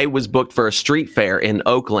ago, I was booked for a street fair in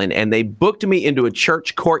Oakland, and they booked me into a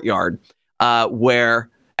church courtyard where,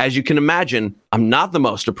 as you can imagine, I'm not the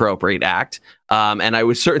most appropriate act. And I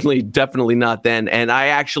was definitely not then. And I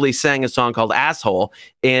actually sang a song called Asshole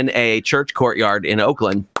in a church courtyard in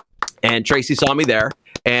Oakland. And Tracy saw me there,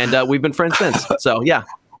 and we've been friends since. So, yeah.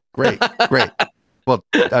 Great. Well,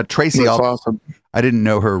 Tracy, awesome. I didn't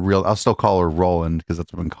know her real. I'll still call her Roland because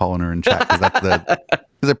that's what I've been calling her in chat.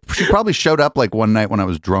 Because she probably showed up like one night when I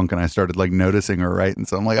was drunk and I started like noticing her, right? And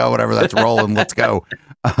so I'm like, oh, whatever, that's Roland. Let's go.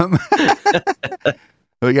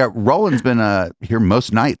 But yeah, Roland's been here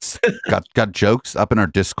most nights. Got jokes up in our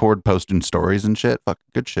Discord, posting stories and shit. Fuck,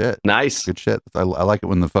 good shit. Nice. Good shit. I like it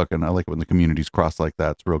when the communities cross like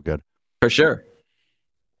that. It's real good. For sure.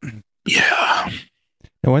 Yeah.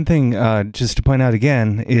 And one thing, just to point out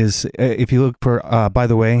again, is if you look for, by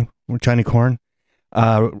the way, Johnny Corn,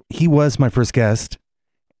 he was my first guest,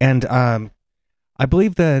 and I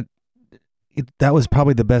believe that that was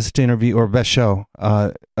probably the best interview or best show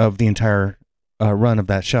of the entire run of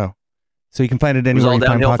that show. So you can find it anywhere you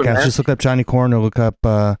find podcasts. Just look up Johnny Corn or look up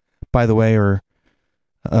By the Way or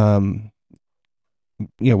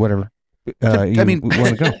whatever. I mean,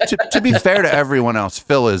 to be fair to everyone else,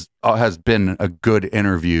 Phil has been a good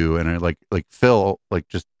interview, and like Phil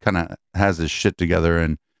just kind of has his shit together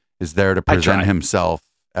and is there to present himself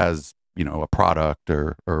as a product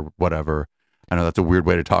or whatever. I know that's a weird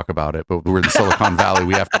way to talk about it, but we're in Silicon Valley.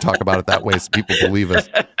 We have to talk about it that way so people believe us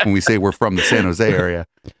when we say we're from the San Jose area.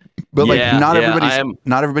 But not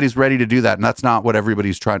everybody's ready to do that, and that's not what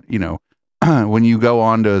everybody's trying. When you go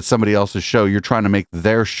on to somebody else's show, you're trying to make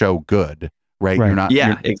their show good, right? You're not.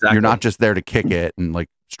 Exactly. You're not just there to kick it and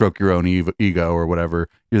stroke your own ego or whatever.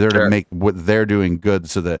 You're there to make what they're doing good,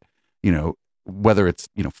 so that whether it's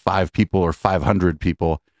 5 people or 500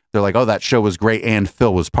 people, they're like, oh, that show was great, and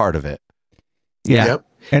Phil was part of it. Yeah. Yep.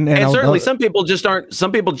 And certainly some people just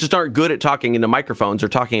aren't good at talking into microphones or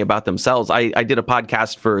talking about themselves. I did a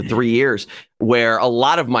podcast for 3 years where a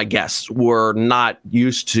lot of my guests were not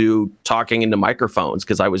used to talking into microphones,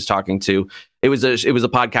 because I was talking to it was a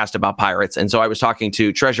podcast about pirates, and so I was talking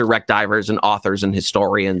to treasure wreck divers and authors and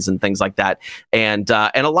historians and things like that, and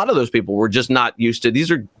a lot of those people were just not used to.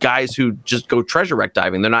 These are guys who just go treasure wreck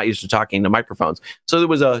diving. They're not used to talking to microphones, so there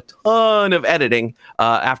was a ton of editing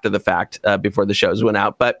after the fact before the shows went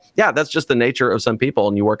out. But yeah, that's just the nature of some people,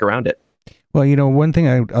 and you work around it. Well, one thing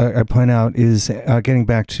I point out is getting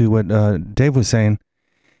back to what Dave was saying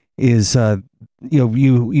is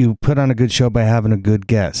you put on a good show by having a good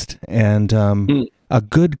guest, and a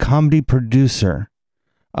good comedy producer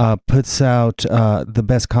puts out the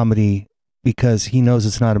best comedy because he knows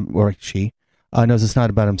it's not or she knows it's not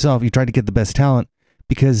about himself. You try to get the best talent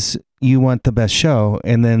because you want the best show,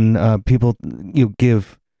 and then people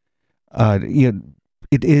give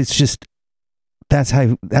it's just that's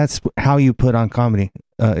how you put on comedy.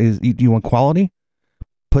 Is you want quality,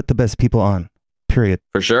 put the best people on. Period.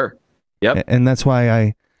 For sure. Yep. And that's why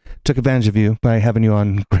I took advantage of you by having you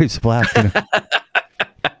on Grapes of Laugh.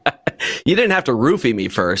 You didn't have to roofie me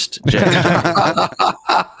first, Jay.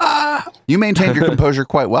 You maintained your composure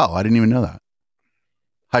quite well. I didn't even know that.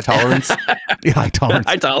 High tolerance. Yeah, high tolerance.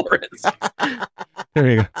 High tolerance. There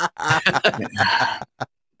you go.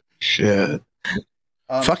 Shit.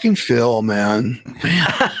 Fucking Phil, man.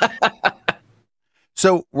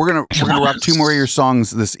 So we're gonna rock 2 more of your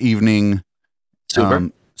songs this evening.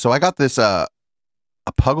 Super. So I got this a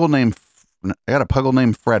puggle named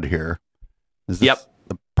Fred here.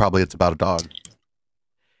 Probably it's about a dog.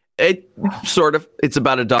 It's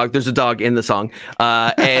about a dog. There's a dog in the song.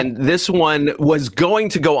 And this one was going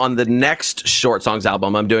to go on the next Short Songs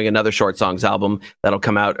album. I'm doing another Short Songs album that'll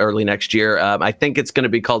come out early next year. I think it's going to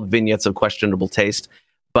be called Vignettes of Questionable Taste.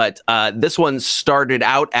 But this one started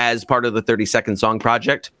out as part of the 30-second song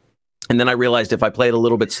project. And then I realized if I played a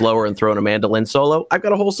little bit slower and throw in a mandolin solo, I've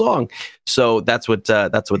got a whole song. So that's what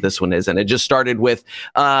this one is. And it just started with,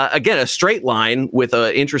 again, a straight line with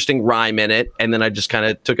an interesting rhyme in it. And then I just kind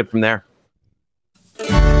of took it from there.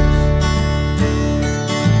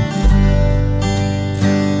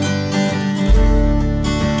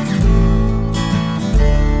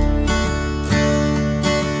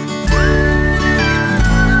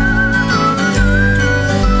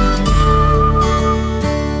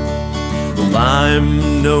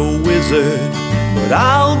 I'm no wizard, but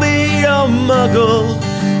I'll be a muggle.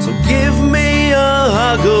 So give me a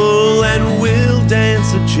huggle and we'll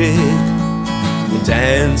dance a jig. We'll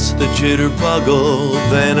dance the jitterbuggle,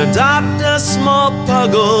 then adopt a small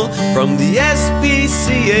puggle from the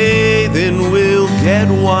SPCA. Then we'll get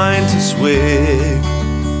wine to swig.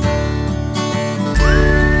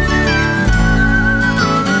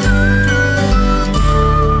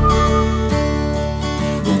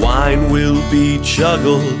 Wine will be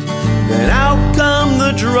juggled, then out come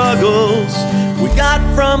the druggles we got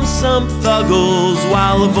from some thuggles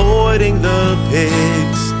while avoiding the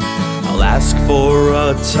pigs. I'll ask for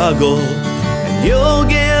a tuggle, and you'll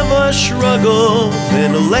give a shruggle,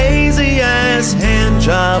 then a lazy-ass hand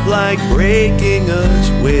job like breaking a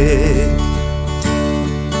twig.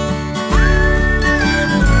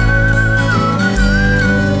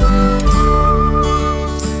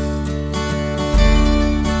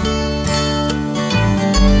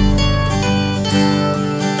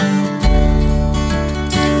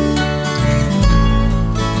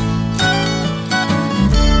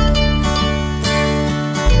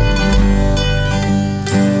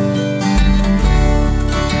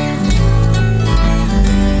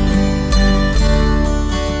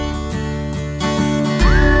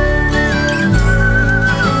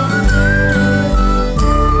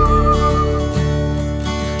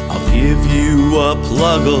 you a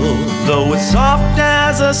pluggle, though it's soft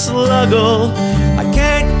as a sluggle. I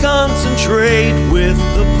can't concentrate with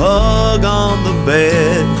the pug on the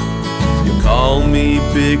bed. You call me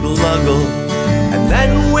Big Luggle, and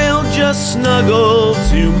then we'll just snuggle,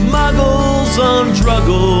 two muggles on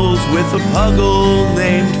druggles with a puggle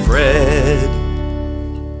named Fred.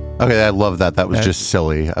 Okay, I love that. That was just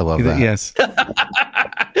silly. I love that. Yes.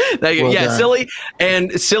 Thank you. Well Yeah,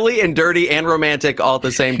 done. silly and dirty and romantic all at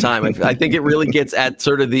the same time. I think it really gets at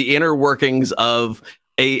sort of the inner workings of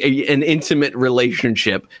an intimate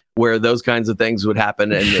relationship where those kinds of things would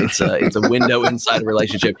happen, and it's a window inside a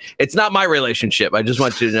relationship. It's not my relationship. I just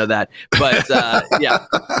want you to know that. But yeah,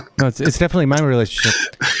 No, it's definitely my relationship.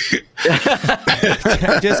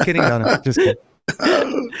 Just kidding, Donna. Just kidding.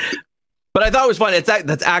 but I thought it was fun.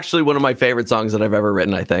 That's actually one of my favorite songs that I've ever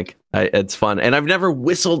written. I think it's fun, and I've never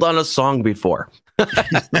whistled on a song before. You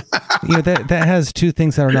know, that has two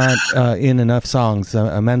things that are not in enough songs: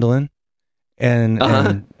 a mandolin and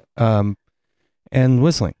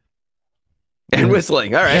whistling. And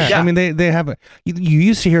whistling. All right. Yeah. I mean, they have. You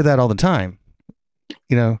used to hear that all the time.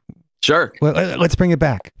 You know. Sure. Well, let's bring it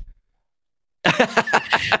back.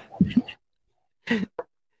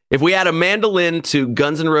 If we add a mandolin to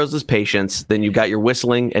Guns N' Roses' Patience, then you've got your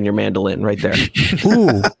whistling and your mandolin right there. Ooh.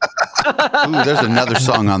 Ooh, there's another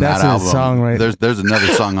song on That's that a album. song, right? There's another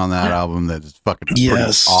song on that album that is fucking pretty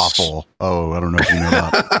Yes. awful. Oh, I don't know if you know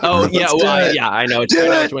that. Oh, yeah. Let's do it. Yeah, I know. I know Do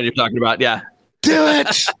which one you're talking about. Yeah. Do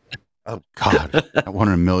it. Oh God, that One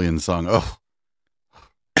in a Million song. Oh,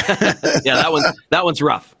 Yeah, that one's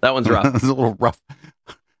rough. That one's rough. it's a little rough.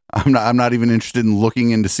 I'm not even interested in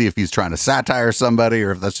looking in to see if he's trying to satire somebody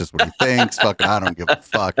or if that's just what he thinks. Fucking, I don't give a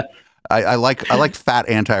fuck. I like fat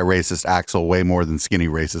anti-racist Axl way more than skinny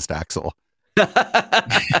racist Axl.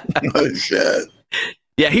 Oh, shit.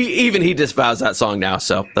 Yeah, he disavows that song now,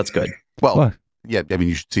 so that's good. Well, What? yeah, I mean,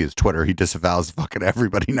 you should see his Twitter. He disavows fucking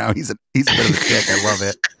everybody now. He's a bit of a dick. I love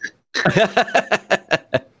it.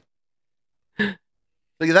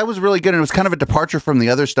 So, yeah, that was really good, and it was kind of a departure from the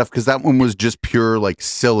other stuff because that one was just pure like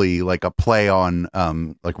silly, like a play on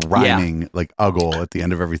like rhyming, like uggle at the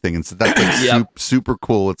end of everything, and so that's like Yep. super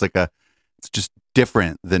cool. It's just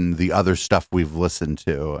different than the other stuff we've listened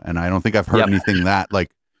to, and I don't think I've heard Yep. anything that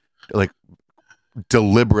like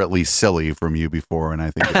deliberately silly from you before, and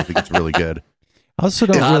I think it's really good. I also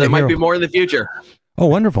don't really There might hear. be more in the future. Oh,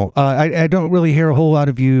 wonderful. I don't really hear a whole lot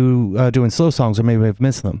of you doing slow songs, or maybe I've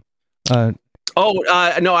missed them. No,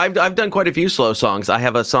 I've done quite a few slow songs. I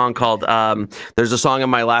have a song called there's a song in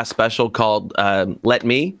my last special called Let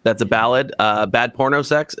Me. That's a ballad. Bad Porno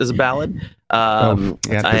Sex is a ballad. Yeah,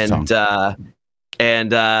 good song.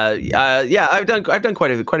 Yeah, I've done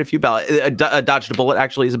quite a few ballads. Dodged a Bullet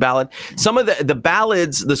actually is a ballad. Some of the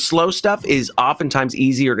ballads, the slow stuff is oftentimes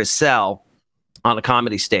easier to sell on a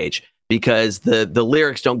comedy stage because the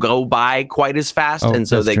lyrics don't go by quite as fast, Oh, and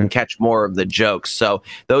so that's they true. can catch more of the jokes. So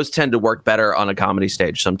those tend to work better on a comedy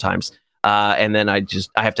stage sometimes. And then I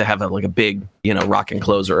have to have a big, rocking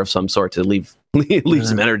closer of some sort to leave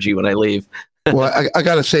some energy when I leave. Well, I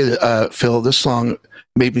got to say that, Phil, this song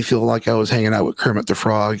made me feel like I was hanging out with Kermit the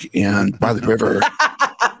Frog and by the river.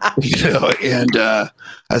 And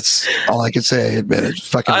that's all I can say. Admit it.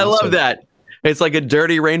 Fucking I awesome. love that. It's like a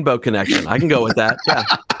dirty rainbow connection. I can go with that. Yeah.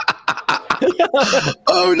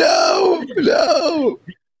 Oh no. The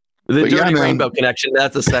But dirty yeah, man. rainbow connection,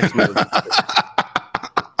 that's a sex move.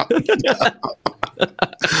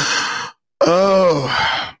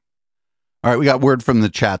 Oh, All right, we got word from the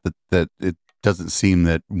chat that it doesn't seem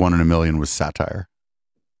that One in a Million was satire.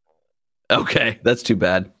 Okay, that's too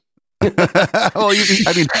bad. Well,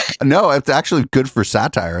 I mean, no, it's actually good for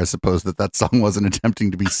satire. I suppose that song wasn't attempting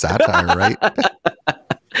to be satire, right?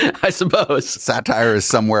 I suppose. Satire is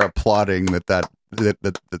somewhere applauding that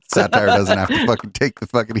satire doesn't have to fucking take the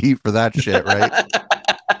fucking heat for that shit, right?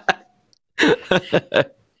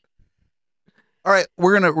 All right,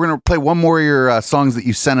 we're gonna play one more of your songs that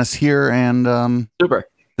you sent us here, and Super.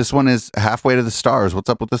 this one is Halfway to the Stars. What's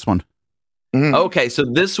up with this one? Okay, so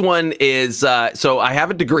this one is so I have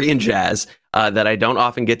a degree in jazz that I don't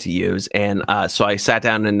often get to use, and so I sat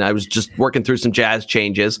down and I was just working through some jazz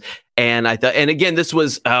changes, and I thought, and again, this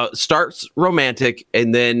was starts romantic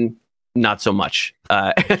and then not so much,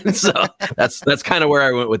 and so that's kind of where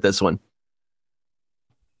I went with this one.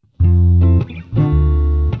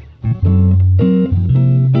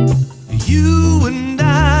 You and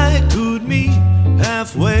I could meet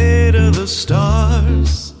halfway to the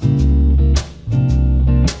stars,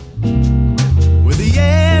 where the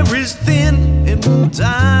air is thin and we'll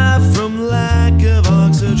die from lack of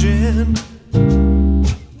oxygen.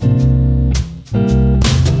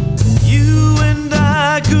 You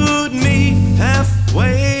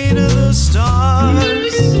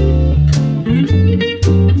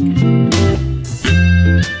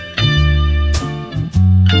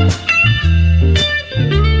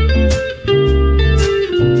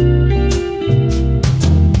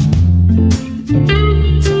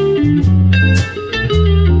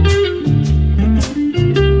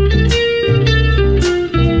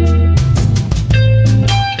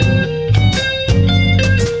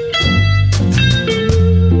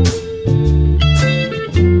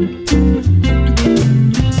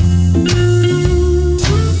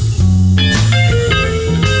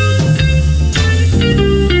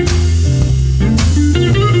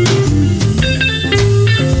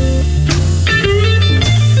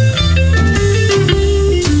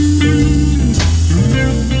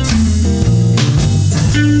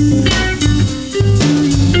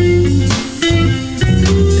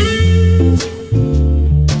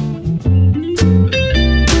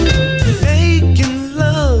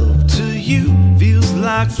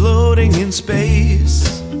floating in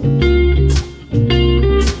space.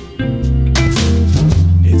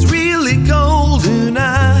 It's really cold and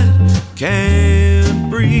I can't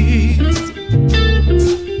breathe.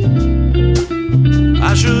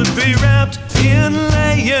 I should be wrapped in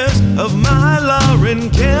layers of Mylar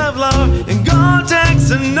and Kevlar and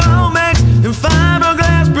Gore-Tex and Nomex and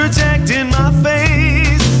fiberglass protecting my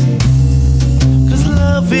face. 'Cause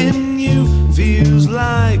loving you feels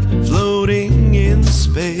like floating in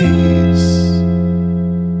space.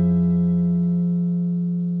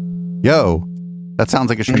 Yo, that sounds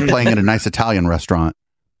like it should be playing in a nice Italian restaurant.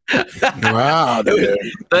 Wow, dude.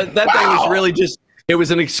 That thing was really just, it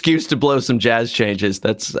was an excuse to blow some jazz changes. I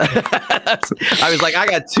was like, I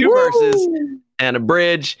got 2 verses and a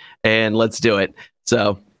bridge, and let's do it.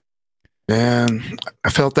 So, Man, I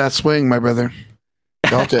felt that swing, my brother.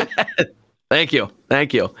 Felt it. Thank you.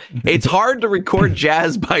 It's hard to record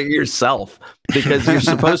jazz by yourself because you're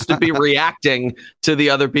supposed to be reacting to the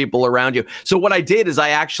other people around you. So what I did is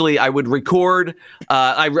I would record,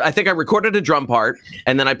 I think I recorded a drum part,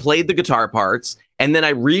 and then I played the guitar parts, and then I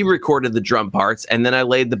re-recorded the drum parts, and then I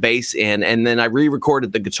laid the bass in, and then I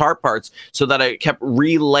re-recorded the guitar parts so that I kept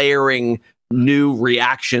relayering new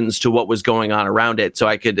reactions to what was going on around it, so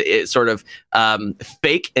I could sort of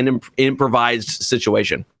fake an improvised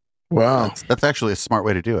situation. Wow. That's actually a smart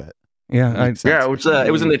way to do it. Yeah, It was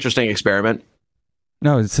an interesting experiment.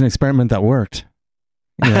 no, it's an experiment that worked.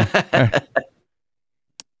 Yeah.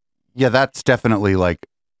 Yeah, that's definitely like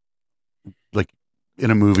in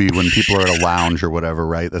a movie when people are at a lounge or whatever,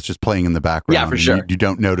 right? That's just playing in the background. Yeah, for and sure. You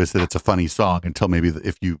don't notice that it's a funny song until maybe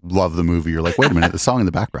if you love the movie, you're like, wait a minute, the song in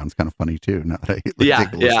the background is kind of funny too. Now that I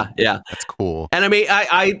take a listen. Yeah. That's cool. And I mean,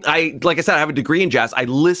 I like I said, I have a degree in jazz. I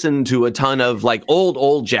listen to a ton of like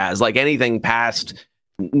old jazz, like anything past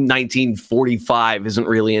 1945 isn't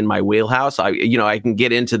really in my wheelhouse. I can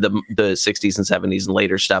get into the 60s and 70s and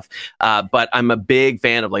later stuff, but I'm a big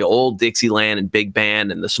fan of like old Dixieland and big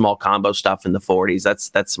band and the small combo stuff in the 40s.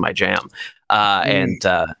 That's my jam.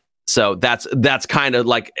 So that's kind of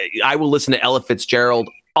like, I will listen to Ella Fitzgerald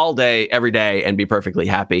all day, every day, and be perfectly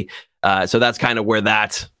happy. So that's kind of where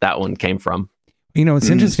that one came from. You know, what's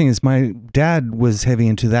interesting is my dad was heavy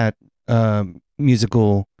into that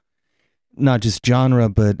musical, not just genre,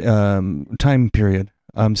 but time period.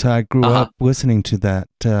 So I grew up listening to that.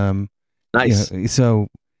 Nice. So,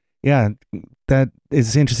 yeah, that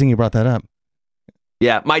is interesting you brought that up.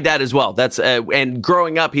 Yeah, my dad as well. That's and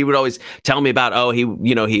growing up, he would always tell me about he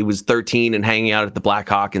was 13 and hanging out at the Black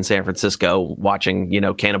Hawk in San Francisco watching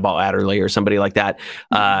Cannonball Adderley or somebody like that.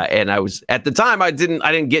 And I was at the time I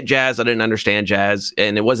didn't get jazz. I didn't understand jazz,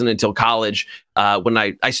 and it wasn't until college when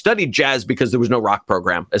I studied jazz because there was no rock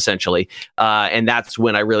program essentially, and that's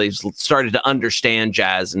when I really started to understand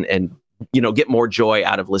jazz and get more joy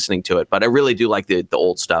out of listening to it. But I really do like the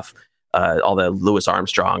old stuff, all the Louis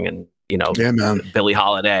Armstrong and Yeah, man. Billie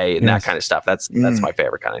Holiday and that kind of stuff. That's my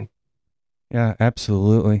favorite kind. Yeah,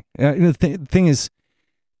 absolutely. The thing is,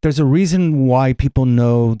 there's a reason why people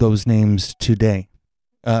know those names today,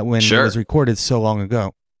 when it was recorded so long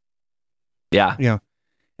ago. Yeah.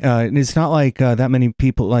 And it's not like that many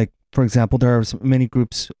people, like, for example, there are many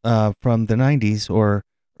groups from the 90s or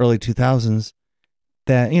early 2000s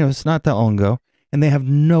that, it's not that long ago, and they have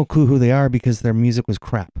no clue who they are because their music was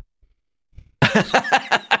crap.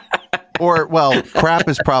 Or, well, crap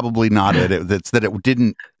is probably not it. It's that it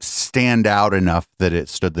didn't stand out enough that it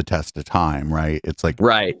stood the test of time, right? It's like,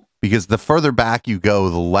 right. Because the further back you go,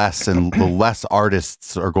 the less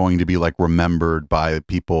artists are going to be like remembered by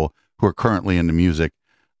people who are currently into music.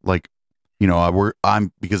 Like,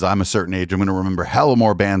 because I'm a certain age, I'm going to remember hella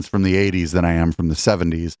more bands from the 80s than I am from the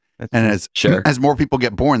 70s. As more people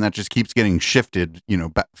get born, that just keeps getting shifted,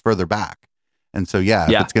 further back. And so,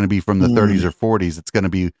 if it's going to be from the 30s or 40s, it's going to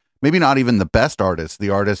be maybe not even the best artists,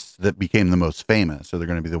 the artists that became the most famous. So they're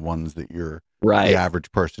going to be the ones that the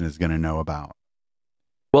average person is going to know about.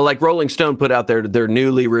 Well, like Rolling Stone put out their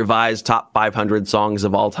newly revised top 500 songs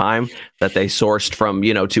of all time that they sourced from,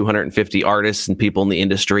 250 artists and people in the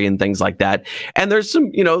industry and things like that. And there's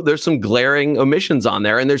some glaring omissions on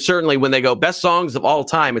there. And there's certainly, when they go best songs of all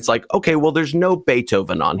time, it's like, okay, well, there's no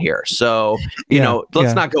Beethoven on here. So,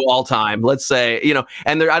 let's not go all time. Let's say,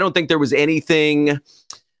 and I don't think there was anything.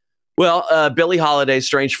 Well, Billie Holiday's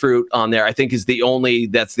Strange Fruit on there, I think that's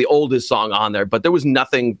the oldest song on there, but there was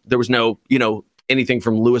no, anything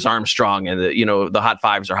from Louis Armstrong and the Hot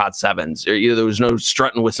Fives or Hot Sevens, or there was no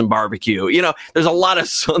Strutting with Some Barbecue. There's a lot of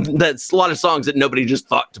songs that nobody just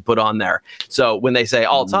thought to put on there. So when they say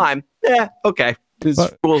all time, okay,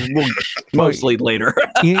 we'll mostly later.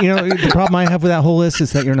 The problem I have with that whole list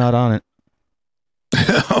is that you're not on it.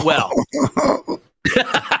 Well,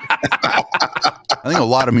 I think a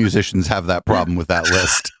lot of musicians have that problem with that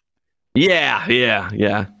list. yeah.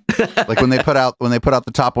 Like when they put out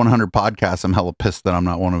the top 100 podcasts, I'm hella pissed that I'm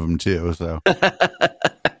not one of them too. So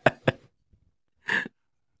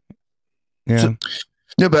Yeah.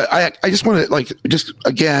 No, but I just want to just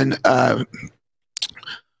again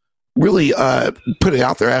really put it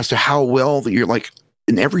out there as to how well that you're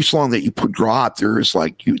in every song that you draw out there is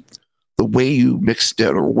the way you mixed it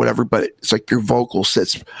or whatever, but it's like your vocal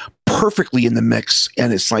sits perfectly in the mix,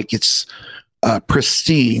 and it's it's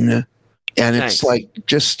pristine, and it's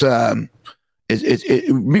just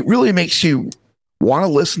it really makes you want to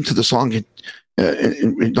listen to the song and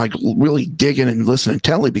really dig in and listen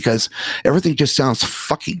intently, because everything just sounds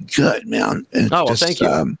fucking good, man. And thank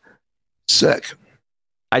you. Sick.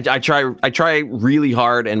 I try really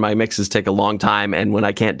hard, and my mixes take a long time. And when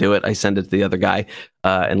I can't do it, I send it to the other guy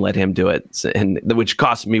and let him do it, which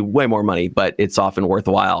costs me way more money, but it's often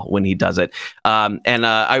worthwhile when he does it. And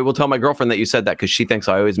I will tell my girlfriend that you said that, because she thinks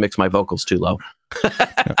I always mix my vocals too low.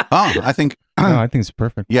 I think it's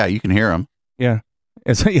perfect. Yeah, you can hear them. Yeah,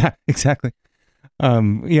 yeah, exactly. I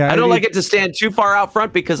don't like it to stand too far out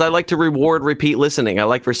front, because I like to reward repeat listening. I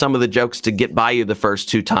like for some of the jokes to get by you the first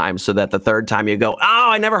 2 times, so that the third time you go, oh,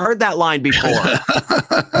 I never heard that line before.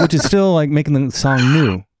 Which is still making the song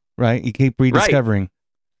new, right? You keep rediscovering. Right.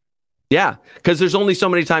 Yeah, because there's only so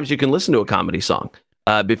many times you can listen to a comedy song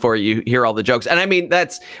before you hear all the jokes. And I mean,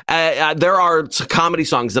 that's there are comedy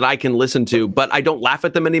songs that I can listen to, but I don't laugh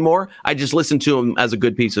at them anymore. I just listen to them as a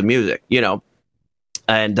good piece of music,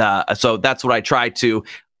 And so that's what I try to.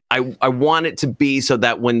 I want it to be so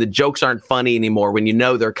that when the jokes aren't funny anymore, when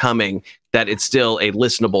they're coming, that it's still a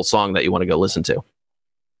listenable song that you want to go listen to.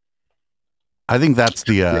 I think that's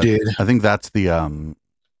the. I think that's going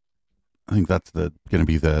to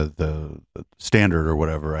be the standard or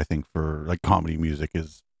whatever. I think for comedy music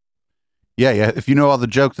is. Yeah. If you know all the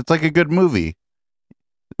jokes, it's like a good movie,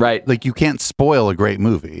 right? You can't spoil a great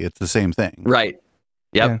movie. It's the same thing, right?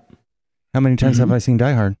 Yep. Yeah. How many times have I seen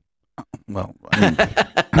Die Hard? Well,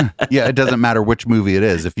 yeah, it doesn't matter which movie it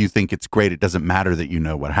is. If you think it's great, it doesn't matter that you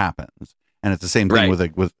know what happens. And it's the same thing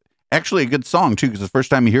with actually a good song too, because the first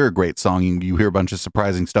time you hear a great song, you hear a bunch of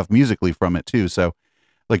surprising stuff musically from it too. So,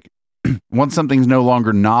 once something's no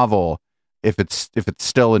longer novel, if it's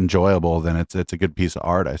still enjoyable, then it's a good piece of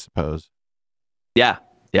art, I suppose. Yeah.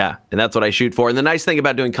 Yeah, and that's what I shoot for. And the nice thing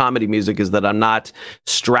about doing comedy music is that I'm not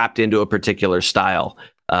strapped into a particular style.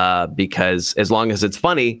 Because as long as it's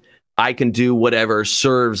funny, I can do whatever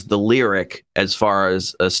serves the lyric as far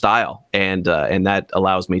as a style, and that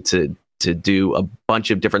allows me to do a bunch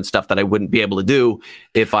of different stuff that I wouldn't be able to do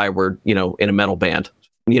if I were in a metal band,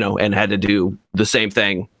 and had to do the same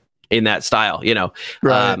thing in that style,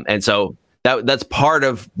 Right. And so that's part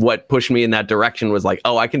of what pushed me in that direction, was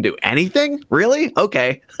oh, I can do anything, really?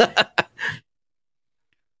 Okay.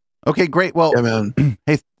 Okay, great. Well, Yeah, man.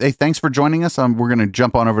 hey, thanks for joining us. We're going to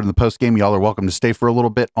jump on over to the post game. Y'all are welcome to stay for a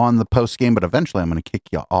little bit on the post game, but eventually I'm going to kick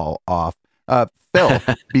you all off. Phil,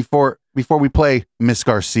 before we play Miss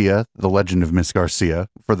Garcia, the legend of Miss Garcia,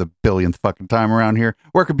 for the billionth fucking time around here,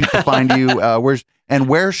 where can people find you?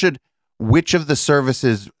 Which of the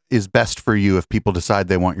services is best for you if people decide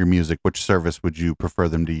they want your music? Which service would you prefer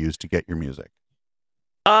them to use to get your music?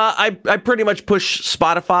 I pretty much push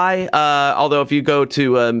Spotify. Although if you go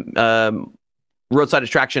to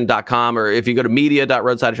roadsideattraction.com, or if you go to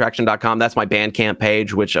media.roadsideattraction.com, that's my Bandcamp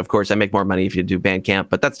page, which of course I make more money if you do Bandcamp,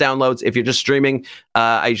 but that's downloads. If you're just streaming,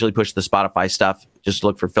 I usually push the Spotify stuff. Just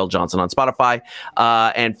look for Phil Johnson on Spotify.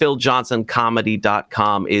 And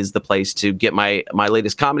PhilJohnsonComedy.com is the place to get my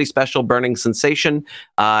latest comedy special, Burning Sensation,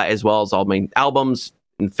 as well as all my albums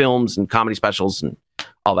and films and comedy specials, and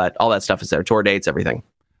all that stuff is there. Tour dates, everything.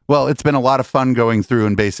 Well, it's been a lot of fun going through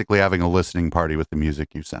and basically having a listening party with the music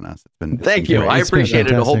you sent us. Thank you. I appreciate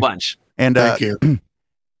it a whole bunch. And Thank you.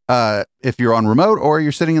 If you're on remote or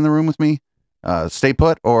you're sitting in the room with me, stay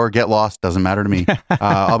put or get lost. Doesn't matter to me.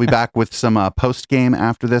 I'll be back with some post game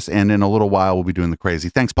after this. And in a little while, we'll be doing the crazy.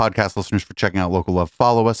 Thanks, podcast listeners, for checking out Local Love.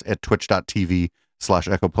 Follow us at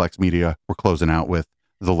twitch.tv/Echoplex Media. We're closing out with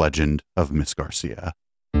the legend of Miss Garcia.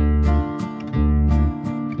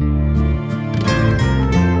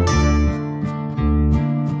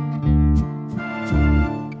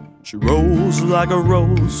 She rose like a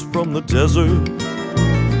rose from the desert,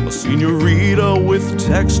 a senorita with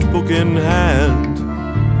textbook in hand.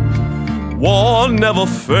 One never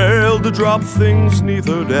failed to drop things 'neath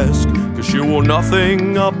her desk, 'cause she wore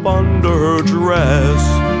nothing up under her dress.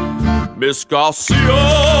 Miss Garcia,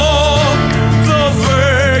 the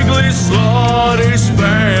vaguely slutty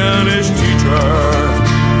Spanish teacher,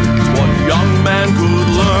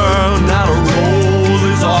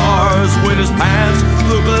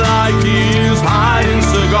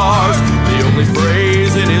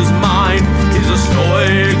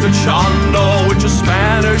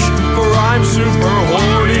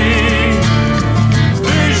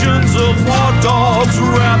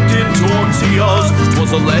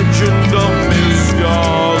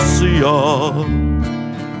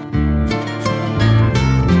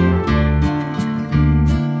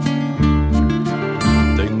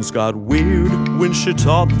 Things got weird when she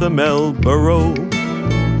taught them El Burro.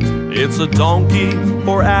 It's a donkey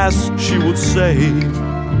or ass, she would say.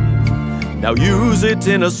 Now use it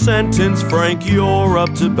in a sentence, Frank, you're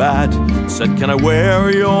up to bat. Said, can I wear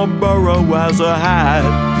your burro as a hat?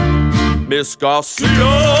 Miss Garcia,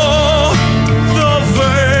 the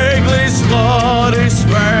vaguely slutty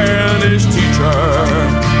Spanish teacher.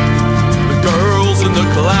 The girls in the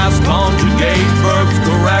class conjugate verbs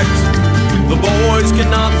correct. The boys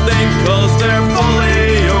cannot think cause they're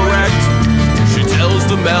fully erect. She tells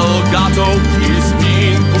them El Gato, he's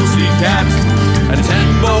mean pussycat. And 10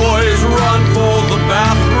 boys run for the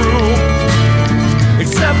bathroom.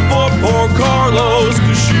 Except for poor Carlos,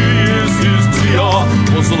 cause she is his tia.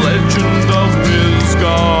 Was the legend of Ms.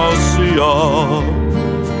 Garcia.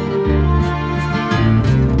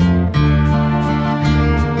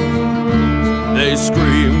 They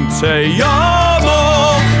scream, Te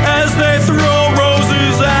amo, as they throw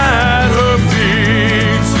roses at her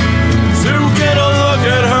feet. To get a look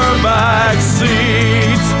at her back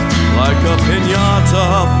seat. Like a piñata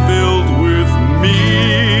filled with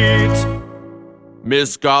meat.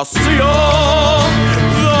 Miss Garcia,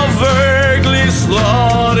 the vaguely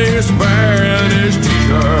slutty Spanish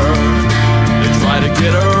teacher. They try to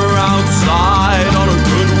get her outside on a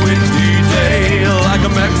good windy day. Like a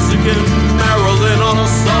Mexican Maryland on a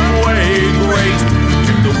subway grate.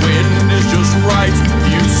 If the wind is just right,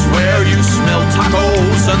 you swear you smell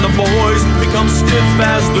tacos. And the boys become stiff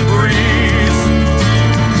as the breeze.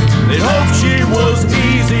 They hoped she was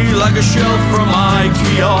easy like a shelf from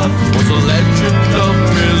IKEA. Was a legend of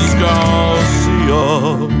Ms. Garcia.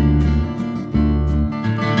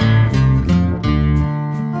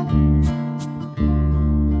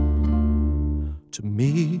 To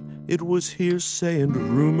me, it was hearsay and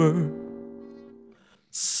rumor.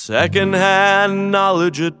 Second-hand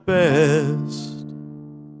knowledge at best.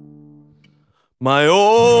 My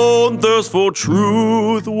own thirst for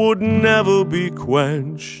truth would never be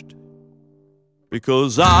quenched.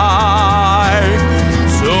 Because I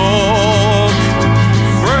told